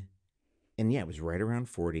really, and it was right around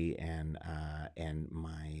 40, and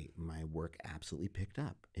my work absolutely picked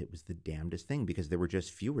up. It was the damnedest thing because there were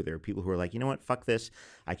just fewer. There were people who were like, you know what, fuck this.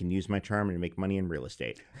 I can use my charm and make money in real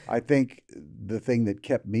estate. I think the thing that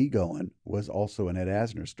kept me going was also an Ed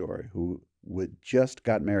Asner story, who just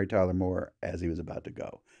got married Tyler Moore as he was about to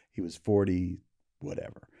go. He was 40,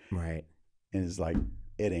 whatever. Right. And it's like,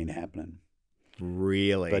 it ain't happening.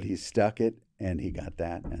 Really? But he stuck it, and he got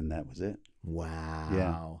that, and that was it.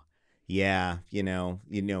 Wow. Yeah.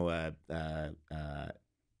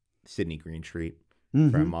 Sidney Greenstreet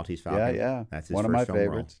from Maltese Falcon. Yeah. That's his one first of my film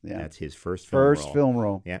favorites. role. Yeah. That's his first film role. Film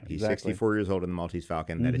role. Yeah, he's exactly. 64 years old in the Maltese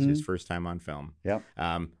Falcon. That is his first time on film. Yep.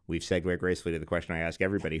 We've segued gracefully to the question I ask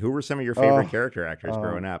everybody: who were some of your favorite character actors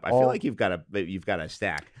growing up? I feel like you've got a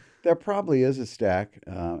stack. There probably is a stack,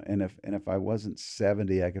 and if I wasn't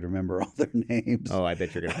 70, I could remember all their names. Oh, I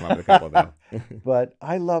bet you're going to come up with a couple of them. But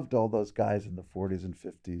I loved all those guys in the 40s and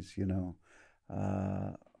 50s.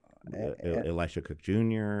 Elisha Cook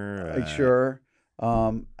Jr. Sure.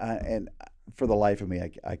 And for the life of me,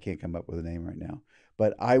 I can't come up with a name right now.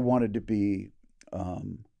 But I wanted to be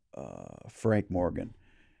Frank Morgan.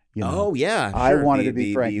 Oh yeah, sure. I wanted to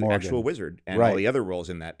be Frank the Morgan, actual wizard, and all the other roles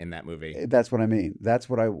in that movie. That's what I mean. That's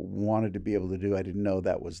what I wanted to be able to do. I didn't know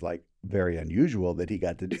that was like very unusual that he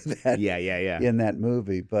got to do that. Yeah. In that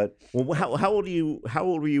movie, but how old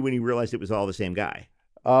were you when you realized it was all the same guy?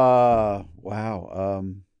 Wow.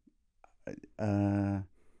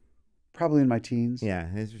 Probably in my teens. Yeah,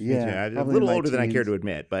 a probably little older than I care to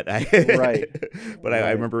admit, but I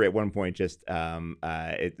I remember at one point just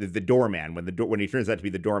the doorman when he turns out to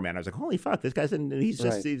be the doorman, I was like, holy fuck, this guy's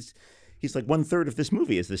he's like 1/3 of this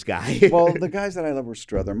movie is this guy. Well, the guys that I love were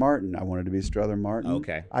Strother Martin. I wanted to be Strother Martin.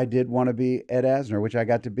 Okay. I did want to be Ed Asner, which I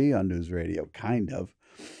got to be on NewsRadio, kind of.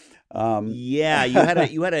 You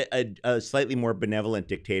had a slightly more benevolent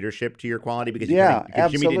dictatorship to your quality because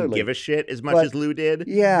Jimmy didn't give a shit as much as Lou did.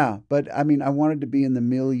 Yeah, but I mean, I wanted to be in the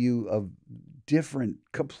milieu of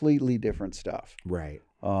completely different stuff. Right.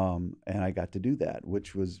 And I got to do that,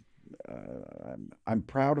 which was, I'm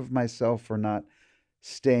proud of myself for not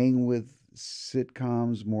staying with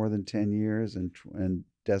sitcoms more than 10 years and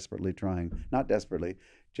desperately trying, not desperately,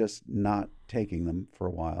 just not taking them for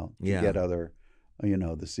a while to get other, the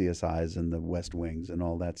CSIs and the West Wings and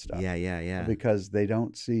all that stuff. Yeah. Because they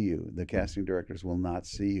don't see you. The casting directors will not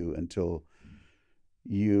see you until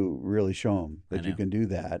you really show them that you can do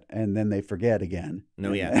that, and then they forget again.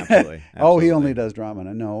 No, yeah, absolutely. Oh, he only does drama.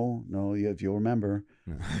 No, if you'll remember.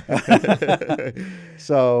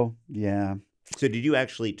 So, yeah. So did you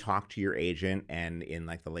actually talk to your agent and in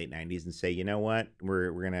like the late 90s and say, you know what, we're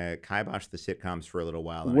going to kibosh the sitcoms for a little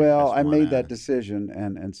while? Well, I made that decision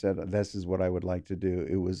and said, this is what I would like to do.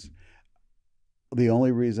 It was the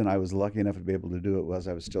only reason I was lucky enough to be able to do it was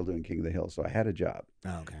I was still doing King of the Hill. So I had a job.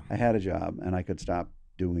 Oh, okay. I had a job and I could stop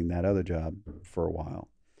doing that other job for a while.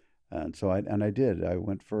 And so I did. I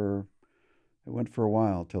went for a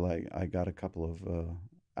while till I got a couple of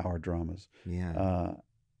hour dramas. Yeah.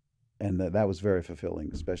 And that was very fulfilling,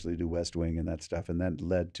 especially to do West Wing and that stuff. And that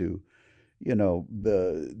led to, the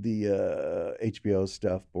HBO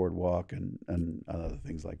stuff, Boardwalk, and other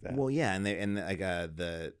things like that. Well, yeah, and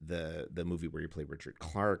the movie where you play Richard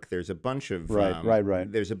Clark. There's a bunch of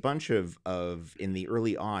right. There's a bunch of in the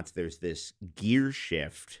early aughts. There's this gear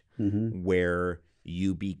shift Mm-hmm. where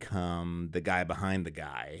you become the guy behind the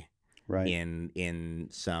guy. Right. In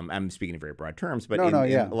some, I'm speaking in very broad terms, but in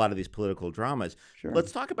a lot of these political dramas. Sure.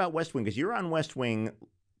 Let's talk about West Wing, because you're on West Wing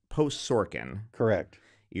post Sorkin. Correct.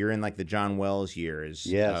 You're in like the John Wells years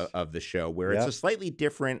Yes. Of the show, where Yep. it's a slightly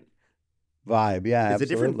different Vibe. Yeah, it's absolutely. a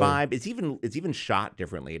different vibe. It's even shot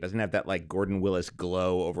differently. It doesn't have that like Gordon Willis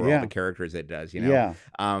glow over all the characters it does. Yeah.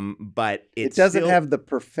 But it doesn't have the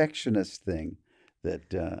perfectionist thing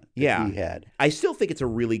that he had. I still think it's a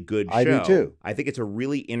really good show. I do too. I think it's a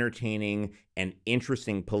really entertaining and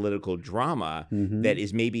interesting political drama Mm-hmm. that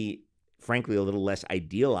is maybe, frankly, a little less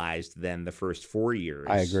idealized than the first 4 years.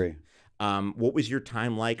 I agree. What was your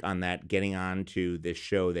time like on that, getting on to this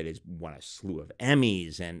show that has won a slew of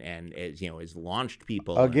Emmys and has launched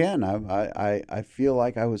people? Again, I feel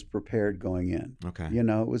like I was prepared going in. Okay.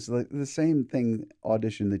 It was the same thing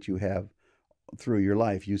audition that you have through your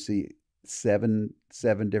life. You see seven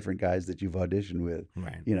different guys that you've auditioned with,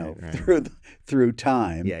 right. through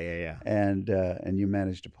time. Yeah. And you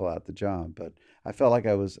managed to pull out the job. But I felt like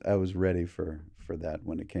I was ready for that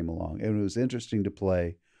when it came along. And it was interesting to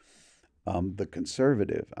play the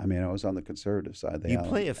conservative. I mean, I was on the conservative side. You've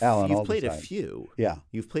played a few. Yeah.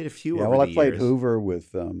 You've played a few. Yeah. Over Well, the I played years. Hoover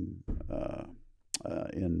with in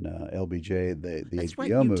LBJ, the That's HBO right.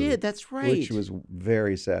 You movie. did. That's right. Which was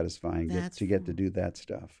very satisfying to get to do that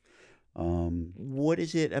stuff. What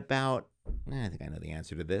is it about? I think I know the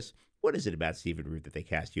answer to this. What is it about Stephen Root that they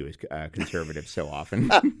cast you as conservative so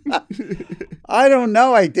often? I don't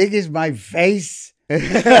know. I think it's my face.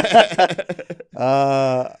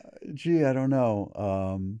 Gee, I don't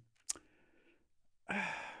know.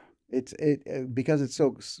 It's because it's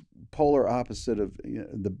so polar opposite of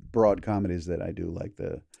the broad comedies that I do, like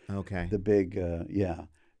the big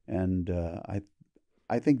and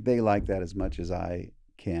I think they like that as much as I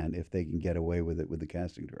can, if they can get away with it with the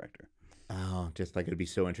casting director. Oh, just like it'd be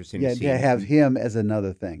so interesting to have him as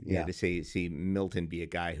another thing. Yeah, to see Milton be a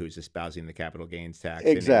guy who's espousing the capital gains tax.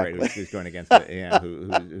 Exactly. Who's going against it, who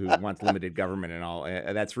wants limited government and all.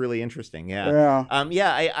 That's really interesting. Yeah.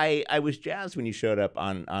 I was jazzed when you showed up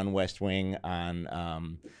on West Wing.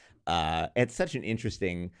 It's such an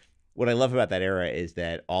interesting. What I love about that era is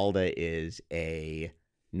that Alda is a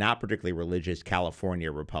not particularly religious California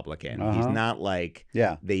Republican. He's not like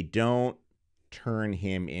they don't turn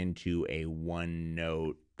him into a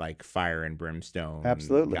one-note like fire and brimstone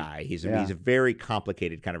guy. He's a very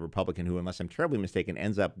complicated kind of Republican who, unless I'm terribly mistaken,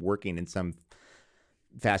 ends up working in some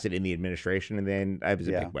facet in the administration. And then I was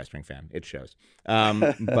a big West Wing fan. It shows.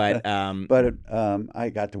 But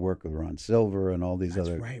I got to work with Ron Silver and all these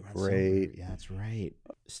other great. Yeah, that's right.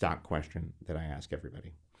 Stock question that I ask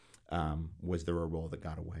everybody: was there a role that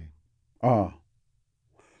got away? Oh.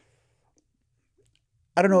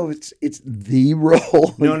 I don't know if it's the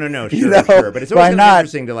role. No. Sure. But it's always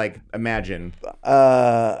interesting to like imagine.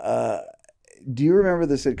 Do you remember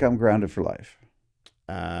the sitcom Grounded for Life?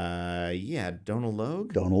 Yeah, Donal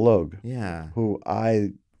Logue. Donal Logue. Yeah. Who I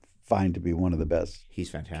find to be one of the best He's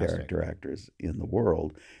fantastic. character actors in the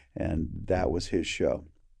world, and that was his show.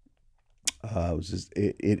 It was just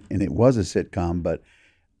and it was a sitcom, but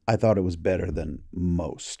I thought it was better than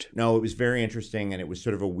most. No, it was very interesting, and it was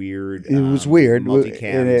sort of a weird. It was weird,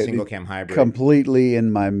 multicam, single cam hybrid, completely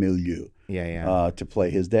in my milieu. Yeah. To play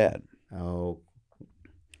his dad. Oh.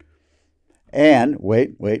 And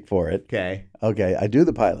wait for it. Okay. I do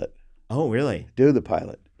the pilot. Oh, really? Do the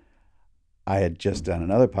pilot. I had just done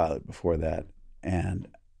another pilot before that, and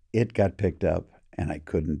it got picked up, and I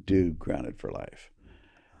couldn't do Grounded for Life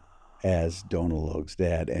as Donal Logue's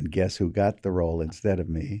dad. And guess who got the role instead of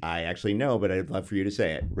me? I actually know, but I'd love for you to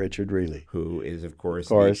say it. Richard Reilly. Who is, of course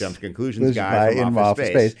the Jump to Conclusions guy from from Office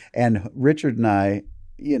Space. And Richard and I,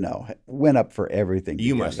 went up for everything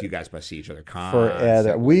You together. guys must see each other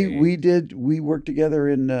constantly. We worked together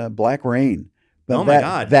in Black Rain. Oh, my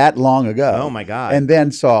God. That long ago. Oh, my God. And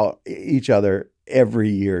then saw each other every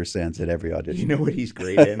year since at every audition. You know what he's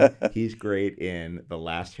great in? He's great in the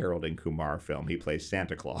last Harold and Kumar film. He plays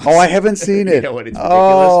Santa Claus. Oh, I haven't seen it. You know what? It's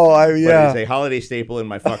ridiculous. Yeah. But it's a holiday staple in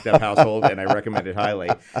my fucked up household, and I recommend it highly.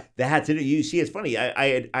 That's it. You see, it's funny.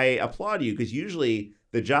 I applaud you, because usually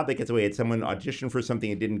the job that gets away. It's someone auditioned for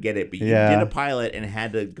something and didn't get it, but you Yeah. did a pilot and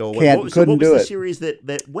had to go away. What was Couldn't do the it. series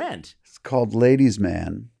that went? It's called Ladies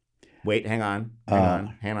Man. Wait, hang on.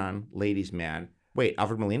 Ladies Man. Wait,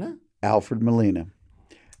 Alfred Molina? Alfred Molina,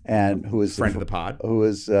 and who is Friend of the pod. who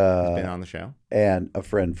is He's been on the show. and a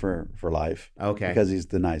friend for life. Okay. Because he's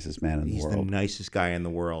the nicest man in the He's the world. nicest guy in the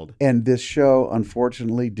world. And this show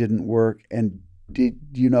unfortunately didn't work. And did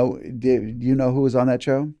you know who was on that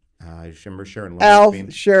show? I remember Sharon.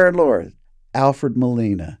 Sharon Lawrence, Alfred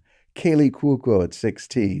Molina, Kaylee Cuoco at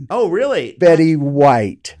 16. Oh, really? Betty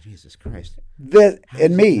White. Jesus Christ.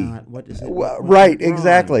 And me. What is it? Right, went wrong?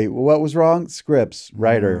 exactly. What was wrong? Scripts,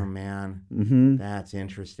 writer. Oh, man. Mm-hmm. That's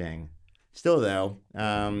interesting. Still, though,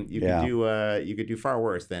 you could do far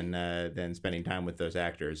worse than spending time with those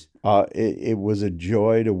actors. It was a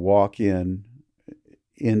joy to walk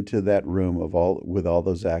into that room with all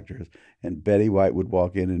those actors, and Betty White would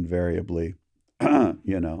walk in invariably,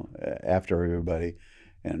 after everybody,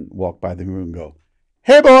 and walk by the room and go,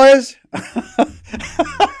 "Hey, boys!"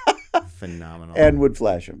 Phenomenal. And would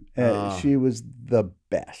flash them. She was the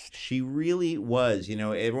best. She really was.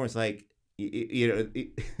 Everyone's like,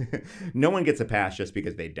 no one gets a pass just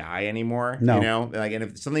because they die anymore. No. And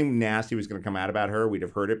if something nasty was going to come out about her, we'd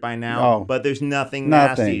have heard it by now. Oh, but there's nothing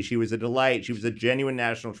nasty. She was a delight. She was a genuine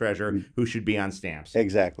national treasure who should be on stamps.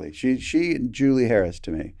 Exactly. She and Julie Harris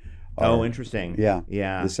to me. Oh, interesting. Yeah.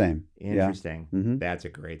 Yeah. The same. Interesting. Yeah. Mm-hmm. That's a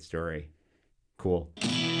great story. Cool.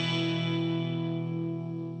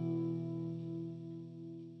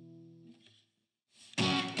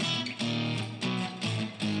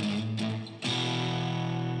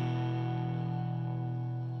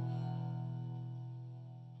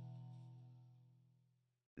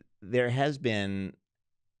 There has been,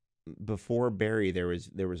 before Barry, there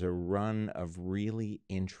was a run of really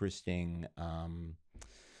interesting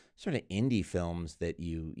sort of indie films that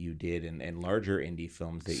you did, and larger indie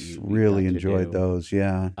films that you really got to enjoyed do. those.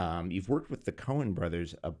 Yeah. You've worked with the Coen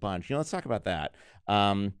brothers a bunch. Let's talk about that.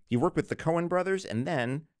 You worked with the Coen brothers, and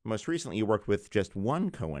then most recently you worked with just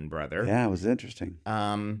one Coen brother. Yeah, it was interesting.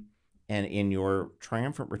 And in your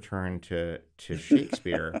triumphant return to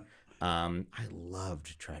Shakespeare. I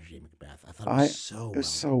loved Tragedy of Macbeth. I thought it was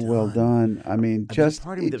so well done. I mean, just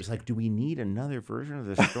part of me that was like, do we need another version of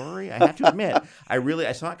the story? I have to admit,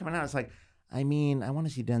 I saw it coming out. It's like, I want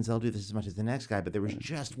to see Denzel do this as much as the next guy, but there was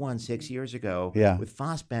just one 6 years ago with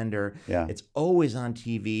Fassbender. Yeah. It's always on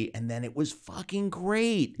TV, and then it was fucking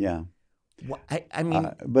great. Yeah.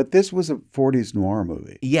 But this was a 40s noir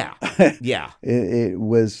movie. Yeah. Yeah. It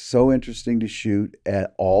was so interesting to shoot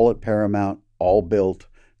all at Paramount, all built.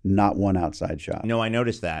 Not one outside shot. No, I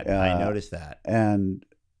noticed that. And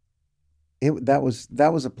that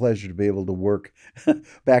was a pleasure to be able to work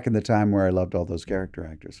back in the time where I loved all those character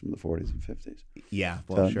actors from the 40s and 50s. Yeah,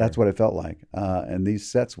 well, so sure. That's what it felt like. And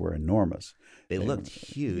these sets were enormous. They looked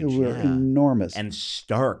huge. They were enormous. And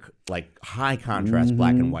stark, like high contrast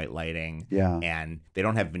black and white lighting. Yeah. And they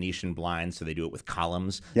don't have Venetian blinds, so they do it with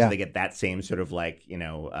columns. Yeah. So they get that same sort of like,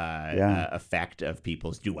 effect of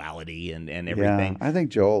people's duality and everything. Yeah, I think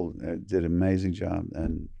Joel did an amazing job,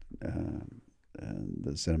 and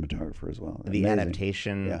the cinematographer as well. The Amazing.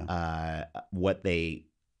 Adaptation,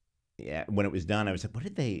 when it was done, I was like,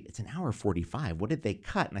 it's an hour 45. What did they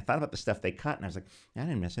cut? And I thought about the stuff they cut, and I was like, I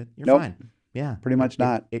didn't miss it. You're fine. Yeah. Pretty much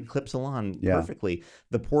not. It clips along perfectly.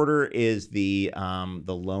 The Porter is the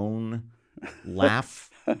lone laugh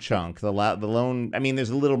chunk. The lone,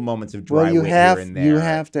 there's little moments of dry wit here and there. You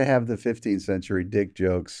have to have the 15th century dick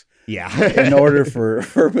jokes. Yeah. In order for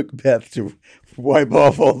Macbeth to wipe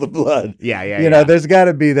off all the blood. Yeah. There's got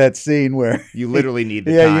to be that scene where you literally need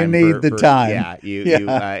the time. Yeah, you need the time.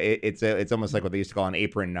 Yeah, it's almost like what they used to call an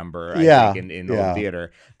apron number. I think in old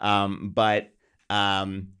theater. But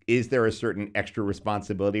is there a certain extra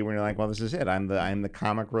responsibility when you're like, well, this is it. I'm the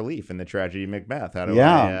comic relief in the Tragedy of Macbeth. How do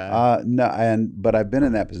I? No, but I've been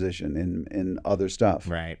in that position in other stuff.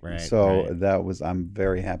 Right. So I'm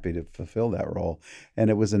very happy to fulfill that role, and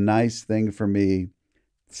it was a nice thing for me.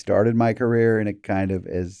 Started my career, and it kind of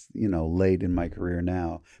is, late in my career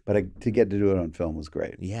now. But to get to do it on film was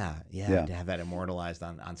great. Yeah. To have that immortalized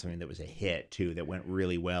on something that was a hit too, that went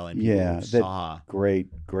really well, and people saw.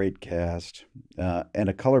 Great cast, and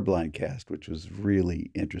a colorblind cast, which was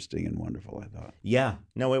really interesting and wonderful, I thought. Yeah,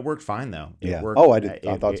 no, it worked fine though. It worked, I did.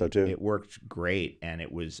 I thought so too. It worked great, and it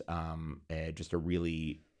was just a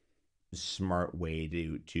really smart way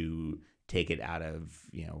to take it out of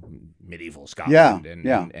medieval Scotland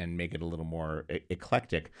and make it a little more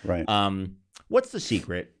eclectic. Right. What's the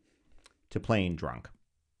secret to playing drunk?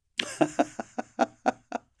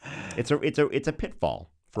 It's a pitfall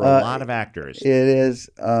for a lot of actors. It is.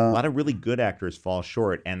 A lot of really good actors fall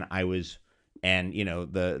short, and the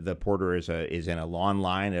porter is in a long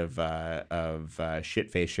line of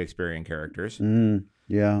shit-faced Shakespearean characters.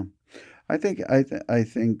 Yeah, I think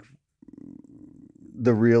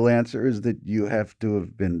the real answer is that you have to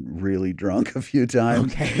have been really drunk a few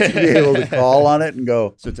times to be able to call on it and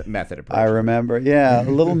go. So it's a method approach. I remember, a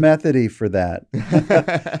little methody for that,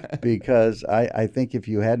 because I think if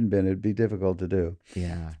you hadn't been, it'd be difficult to do.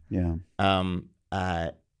 Yeah.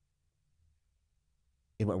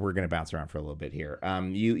 We're going to bounce around for a little bit here.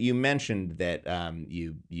 You mentioned that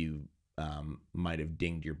you might have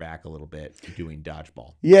dinged your back a little bit doing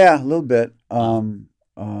dodgeball. Yeah, a little bit.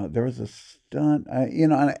 There was a stunt,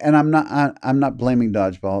 and I'm not blaming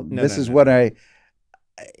dodgeball.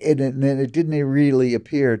 It didn't really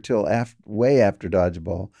appear till way after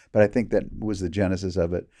dodgeball, but I think that was the genesis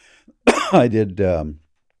of it. I did a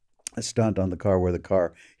stunt on the car where the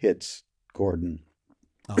car hits Gordon.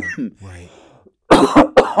 Oh, right.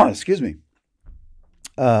 Excuse me.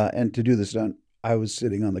 And to do the stunt, I was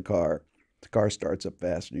sitting on the car. The car starts up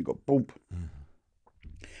fast, and you go boom.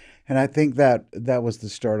 And I think that was the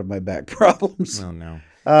start of my back problems. Oh, no.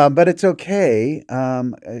 But it's okay,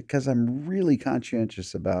 because I'm really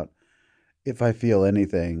conscientious about if I feel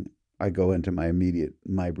anything, I go into my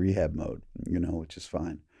rehab mode, which is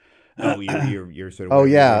fine. Oh, you're sort of. Oh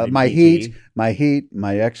yeah, my heat,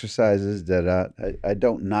 my exercises that I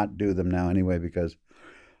don't not do them now anyway because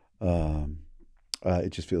it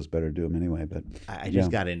just feels better to do them anyway. But I just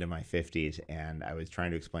got into my 50s, and I was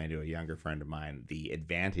trying to explain to a younger friend of mine the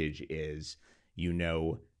advantage is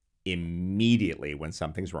immediately when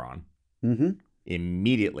something's wrong. Mm-hmm.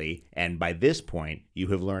 Immediately, and by this point, you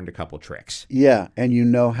have learned a couple tricks. Yeah, and you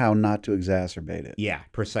know how not to exacerbate it. Yeah,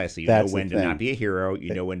 precisely. You That's know when to not be a hero.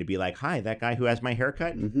 You know when to be like, "Hi, that guy who has my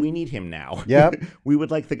haircut. Mm-hmm. We need him now. Yep. We would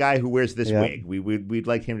like the guy who wears this wig. We'd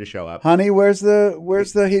like him to show up. Honey, where's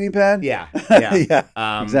the heating pad? Yeah.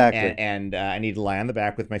 Yeah. Exactly. And I need to lie on the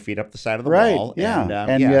back with my feet up the side of the right. wall. Yeah.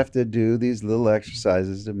 And you have to do these little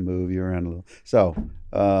exercises to move you around a little. So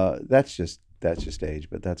that's just age,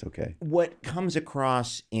 but that's okay. What comes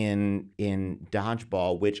across in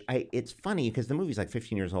Dodgeball, which it's funny because the movie's like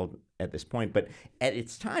 15 years old at this point, but at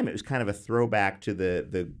its time it was kind of a throwback to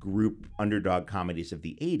the group underdog comedies of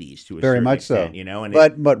the 80s to a very certain much extent, so. And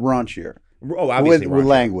but raunchier. Oh, obviously with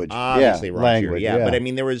language. Obviously raunchier. Language, yeah. But I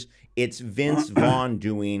mean, it's Vince Vaughn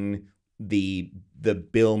doing the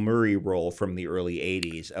Bill Murray role from the early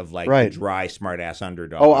 80s of like the dry, smart-ass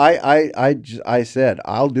underdog. Oh, I said,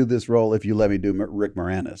 I'll do this role if you let me do Rick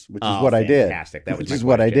Moranis, which is what I did. Fantastic. That was which is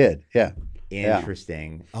what I did. Yeah.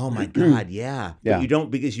 Interesting. Yeah. Oh, my God, yeah. But you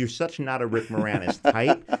don't, because you're such not a Rick Moranis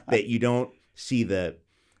type that you don't see the...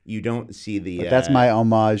 But that's my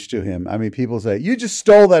homage to him. I mean, people say, you just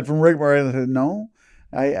stole that from Rick Moranis. I said, no.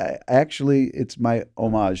 I actually, it's my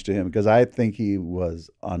homage to him because I think he was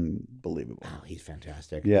unbelievable. Oh, he's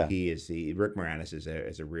fantastic. Yeah, Rick Moranis is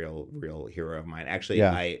a real hero of mine. Actually,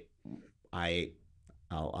 I'll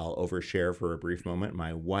overshare for a brief moment.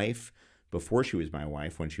 My wife, before she was my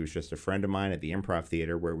wife, when she was just a friend of mine at the Improv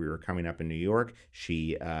Theater where we were coming up in New York,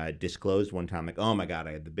 she disclosed one time like, oh my God,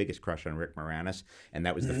 I had the biggest crush on Rick Moranis, and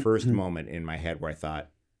that was the first moment in my head where I thought,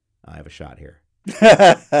 I have a shot here.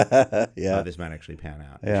 This might actually pan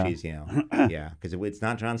out. Yeah. She's, because it's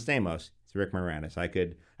not John Stamos, it's Rick Moranis. I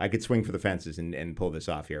could swing for the fences and pull this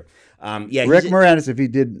off here. Rick Moranis, if he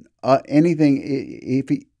did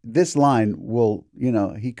anything, this line will,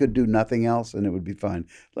 he could do nothing else and it would be fine.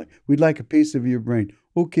 Like, we'd like a piece of your brain.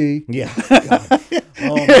 Okay. Yeah. God.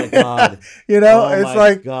 Oh my God. It's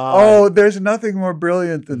like, God. There's nothing more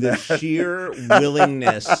brilliant than the that. Sheer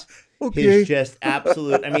willingness. Is just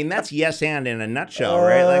absolute. I mean, that's yes and in a nutshell,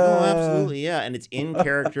 right? Like, oh, absolutely, yeah. And it's in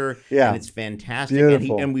character, and it's fantastic.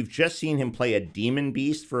 And we've just seen him play a demon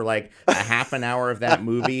beast for like a half an hour of that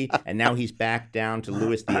movie, and now he's back down to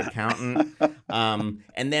Louis the accountant.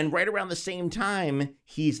 And then right around the same time,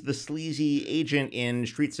 he's the sleazy agent in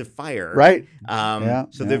Streets of Fire, right?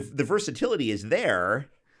 The versatility is there.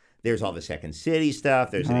 There's all the Second City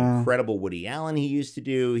stuff. There's an incredible Woody Allen he used to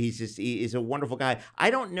do. He's a wonderful guy.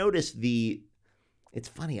 I don't notice it's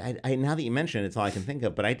funny. I now that you mention it, it's all I can think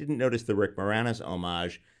of, but I didn't notice the Rick Moranis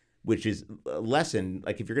homage, which is a lesson.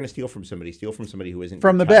 Like if you're going to steal from somebody who isn't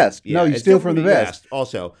from the best. No, you steal from the best.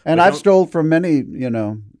 Also. And I've stole from many,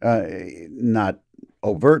 not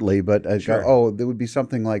overtly, but there would be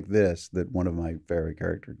something like this that one of my favorite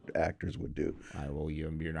character actors would do.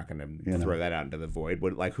 You're not going to throw that out into the void.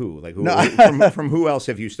 Like who? Like who? No. From who else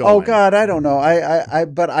have you stolen? Oh God, I don't know.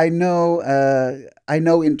 But I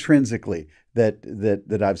know intrinsically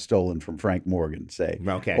that I've stolen from Frank Morgan, say,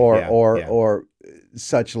 Okay. or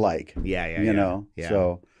such like. Yeah. Yeah.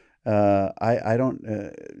 So I don't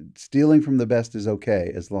stealing from the best is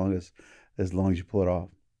okay as long as you pull it off.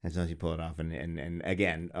 As long as you pull it off, and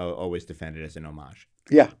again, always defend it as an homage.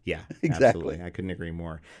 Yeah, Yeah, exactly. Absolutely. I couldn't agree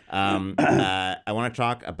more. I want to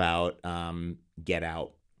talk about Get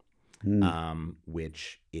Out,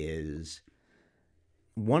 which is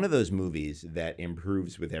one of those movies that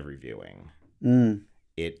improves with every viewing.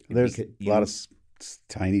 There's a lot of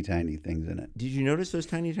tiny things in it. Did you notice those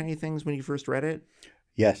tiny things when you first read it?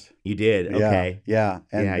 Yes. You did? Okay. Yeah.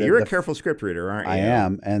 And you're a careful script reader, aren't you? I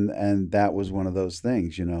am. And that was one of those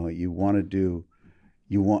things, at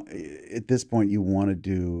this point, you want to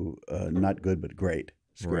do not good, but great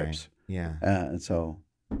scripts. Right. Yeah. And so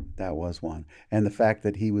that was one. And the fact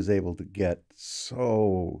that he was able to get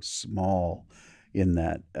so small in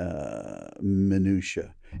that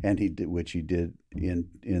minutia, and which he did in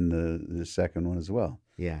the second one as well.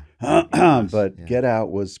 Yeah. But Get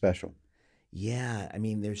Out was special. Yeah, I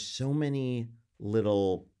mean, there's so many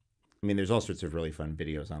little. I mean, there's all sorts of really fun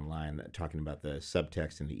videos online that talking about the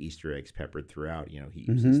subtext and the Easter eggs peppered throughout. He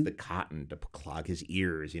uses the cotton to clog his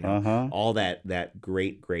ears. All that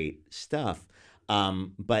great stuff.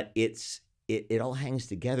 But it all hangs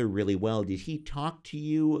together really well. Did he talk to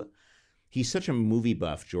you? He's such a movie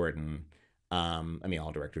buff, Jordan. I mean,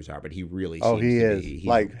 all directors are, but he really seems to be.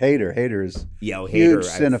 Like Hader. Hader's Hader, huge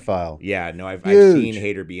cinephile. I've seen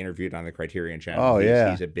Hader be interviewed on the Criterion Channel. Oh,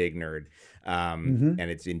 He's a big nerd, and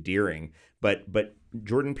it's endearing. But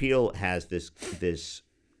Jordan Peele has this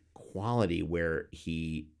quality where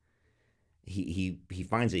he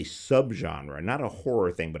finds a subgenre, not a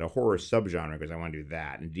horror thing, but a horror subgenre, because I want to do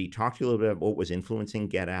that. And did he talk to you a little bit about what was influencing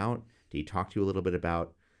Get Out? Did he talk to you a little bit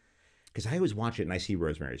about? Because I always watch it and I see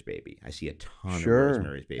Rosemary's Baby. I see a ton of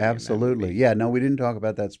Rosemary's Baby. Absolutely. Yeah, no, we didn't talk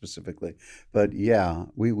about that specifically. But yeah,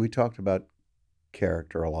 we talked about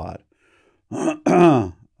character a lot.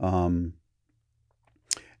 And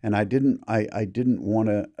I didn't want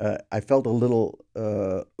to, I felt a little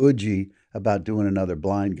udgy about doing another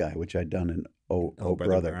blind guy, which I'd done in Oh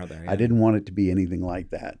Brother. Yeah. I didn't want it to be anything like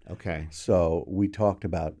that. Okay. So we talked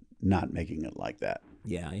about not making it like that.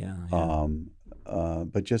 Yeah.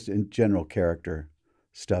 But just in general character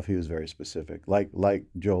stuff, he was very specific. Like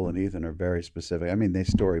Joel and Ethan are very specific. I mean, they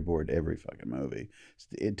storyboard every fucking movie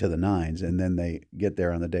to the nines, and then they get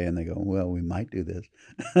there on the day and they go, "Well, we might do this."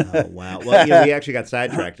 Oh wow! Well, we actually got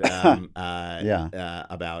sidetracked about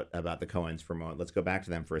the Coens for a moment. Let's go back to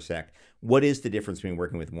them for a sec. What is the difference between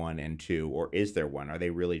working with one and two, or is there one? Are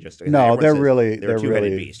they really just no? They're a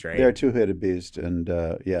two-headed beast, right? They're a two-headed beast, and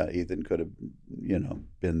Ethan could have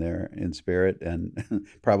been there in spirit and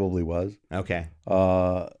probably was. Okay.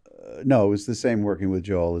 No, it was the same working with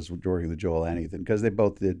Joel as working with Joel and Ethan, because they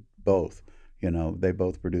both did both. They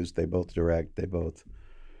both produced, they both direct, they both.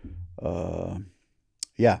 They're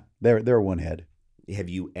one head. Have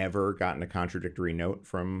you ever gotten a contradictory note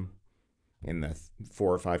from in the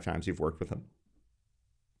 4 or 5 times you've worked with them?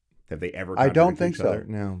 Have they ever? I don't think so. Other?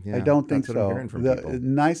 No, I don't think so. so. I'm hearing from people.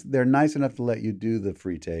 They're nice enough to let you do the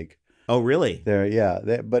free take. Oh, really? But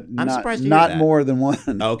I'm not, surprised to not hear that. more than one.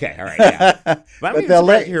 Okay, all right, yeah. But I'm even they'll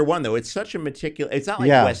surprised to hear one, though. It's such a meticulous. It's not like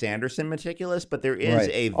Wes Anderson meticulous, but there is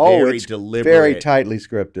a very deliberate, very tightly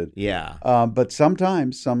scripted. Yeah. But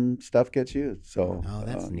sometimes some stuff gets used. So. Oh,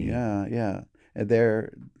 that's neat. Yeah. And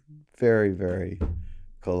they're very, very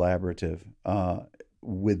collaborative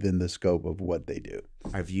within the scope of what they do.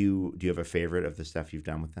 Do you have a favorite of the stuff you've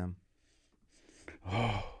done with them?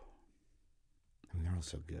 Oh. I mean, they're all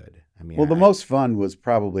so good. I mean, the most fun was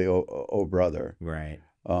probably Oh Brother. Right.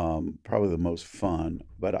 Probably the most fun,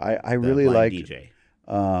 but I really like DJ.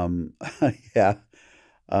 Yeah.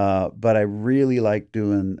 But I really like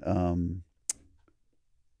doing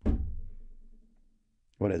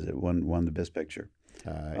what is it? Won the Best Picture.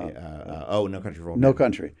 No Country for Old Men. No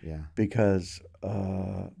Country. Yeah. Because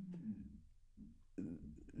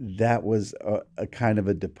that was a kind of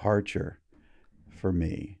a departure for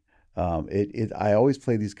me. I always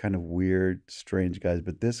play these kind of weird, strange guys,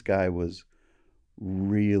 but this guy was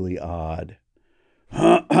really odd.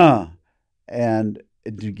 And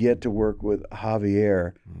to get to work with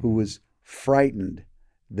Javier, who was frightened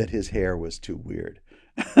that his hair was too weird.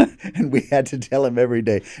 And we had to tell him every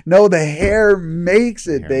day, no, the hair makes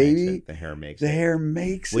it, baby. The hair makes it. The hair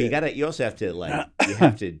makes it. Well, you also have to you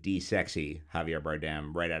have to de-sexy Javier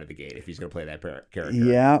Bardem right out of the gate if he's going to play that character.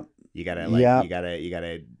 Yeah. You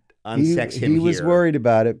gotta unsex him He was here. worried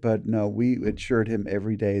about it, but no, we assured him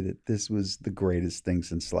every day that this was the greatest thing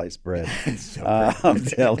since sliced bread. So I'm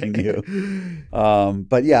telling you.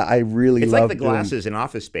 But yeah, I really it's love like the glasses in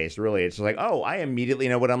Office Space, really. It's like, oh, I immediately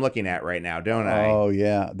know what I'm looking at right now, don't I? Oh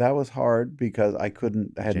yeah, that was hard because I had no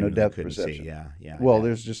Genuinely depth couldn't perception. see. Yeah. Well, yeah.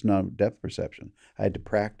 there's just no depth perception. I had to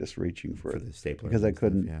practice reaching for it the stapler because I and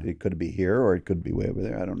stuff, couldn't. yeah. It could be here or it could be way over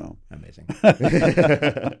there. I don't know. Amazing.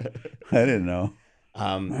 I didn't know.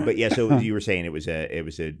 But yeah, so you were saying it was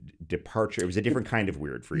a departure. It was a different kind of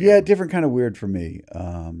weird for you. Yeah, different kind of weird for me.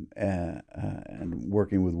 And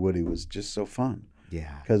working with Woody was just so fun.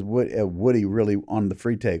 Yeah. Because Woody really, on the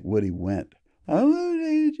free take, Woody went. Oh,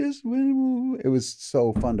 they just went. It was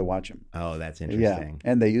so fun to watch him. Oh, that's Yeah, interesting.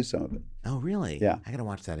 and they used some of it. Oh, really? Yeah. I gotta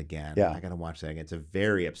watch that again. Yeah. I gotta watch that again. It's a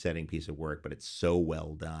very upsetting piece of work, but it's so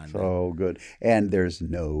well done. So good. And there's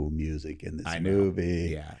no music in this I know.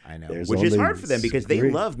 is Yeah, I know. There's Which is only hard for them because they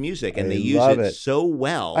scream. love music and They they use love it it. so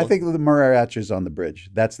well. I think the mariachi's on the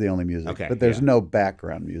bridge. That's the only music. Okay, But there's yeah. no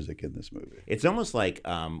background music in this movie. It's almost like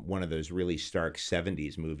one of those really stark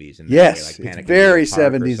 '70s movies. In that Yes, way, like it's Panic at very the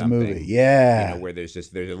Park or 70s something. movie. Yeah. You know, where there's a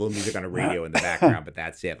little music on a radio in the background, but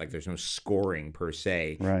that's it. Like there's no scoring per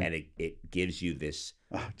se, Right. and it gives you this.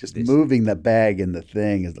 Just this- moving the bag in the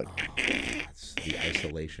thing is like. It's the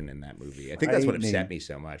isolation in that movie. I think that's what upset Frightening. me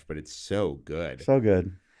so much, but it's so good. So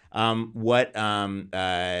good. What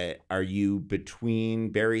are you between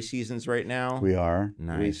Barry seasons right now? We are. We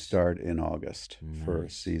Nice. start in August for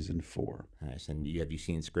Nice. season 4. Nice. And have you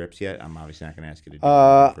seen scripts yet? I'm obviously not going to ask you to do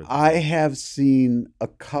that. I have seen a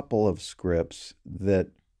couple of scripts that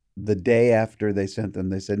the day after they sent them,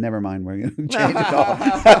 they said, "Never mind, we're going to change it all."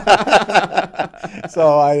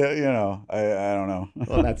 So I don't know.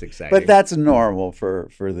 Well, that's exciting. But that's normal for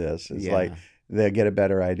this. It's Yeah. like they get a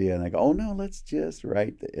better idea and they go, "Oh no, let's just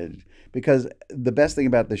write it." Because the best thing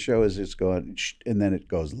about the show is it's going, and then it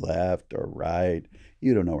goes left or right.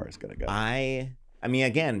 You don't know where it's going to go. I mean,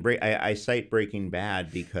 again, I cite Breaking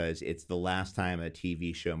Bad because it's the last time a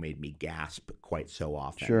TV show made me gasp quite so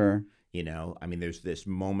often. Sure. You know, I mean, there's this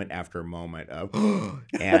moment after moment of,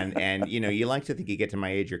 and you know, you like to think you get to my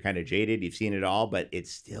age, you're kind of jaded, you've seen it all, but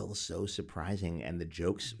it's still so surprising, and the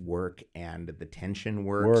jokes work, and the tension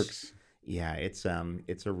works. Yeah, it's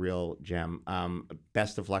a real gem.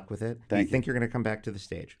 Best of luck with it. Do you think you're going to come back to the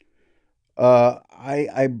stage?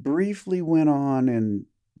 I briefly went on in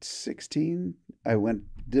 16. I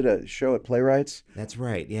did a show at Playwrights. That's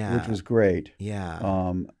right. Yeah, Which was great.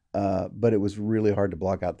 Yeah. But it was really hard to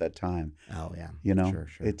block out that time. Oh yeah. You know, Sure.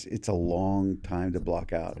 it's a long time to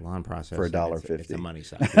block out. It's a long process for and $1.50. It's a money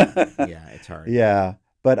suck. Yeah, it's hard. Yeah,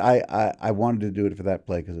 but I wanted to do it for that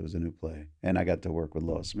play because it was a new play, and I got to work with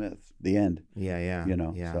Lois Smith. The end. Yeah. You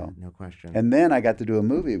know, Yeah. so. No question. And then I got to do a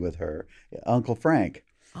movie with her, Uncle Frank.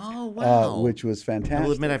 Oh wow. Which was fantastic. I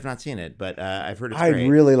will admit I've not seen it, but I've heard it's I'd great.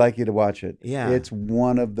 really like you to watch it. Yeah. It's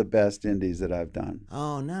one of the best indies that I've done.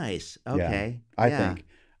 Oh, nice. Okay.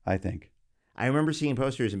 I think. I remember seeing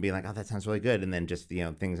posters and being like, "Oh, that sounds really good," and then just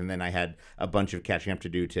things, and then I had a bunch of catching up to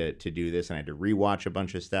do to do this, and I had to rewatch a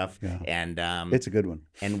bunch of stuff. Yeah. And It's a good one.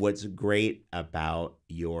 And what's great about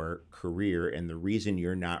your career and the reason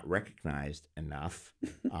you're not recognized enough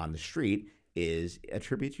on the street is a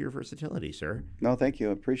tribute to your versatility, sir. No, thank you.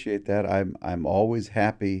 I appreciate that. I'm always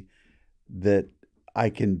happy that I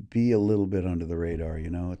can be a little bit under the radar. You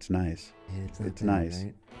know, it's nice. It's nice.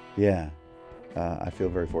 Right? Yeah. I feel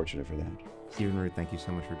very fortunate for that. Stephen Root, thank you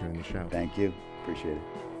so much for doing the show. Thank you. Appreciate it.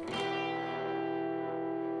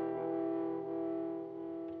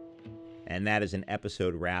 And that is an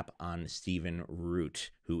episode wrap on Stephen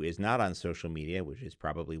Root, who is not on social media, which is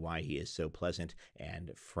probably why he is so pleasant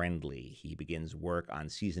and friendly. He begins work on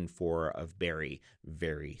season 4 of Barry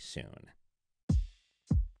very soon.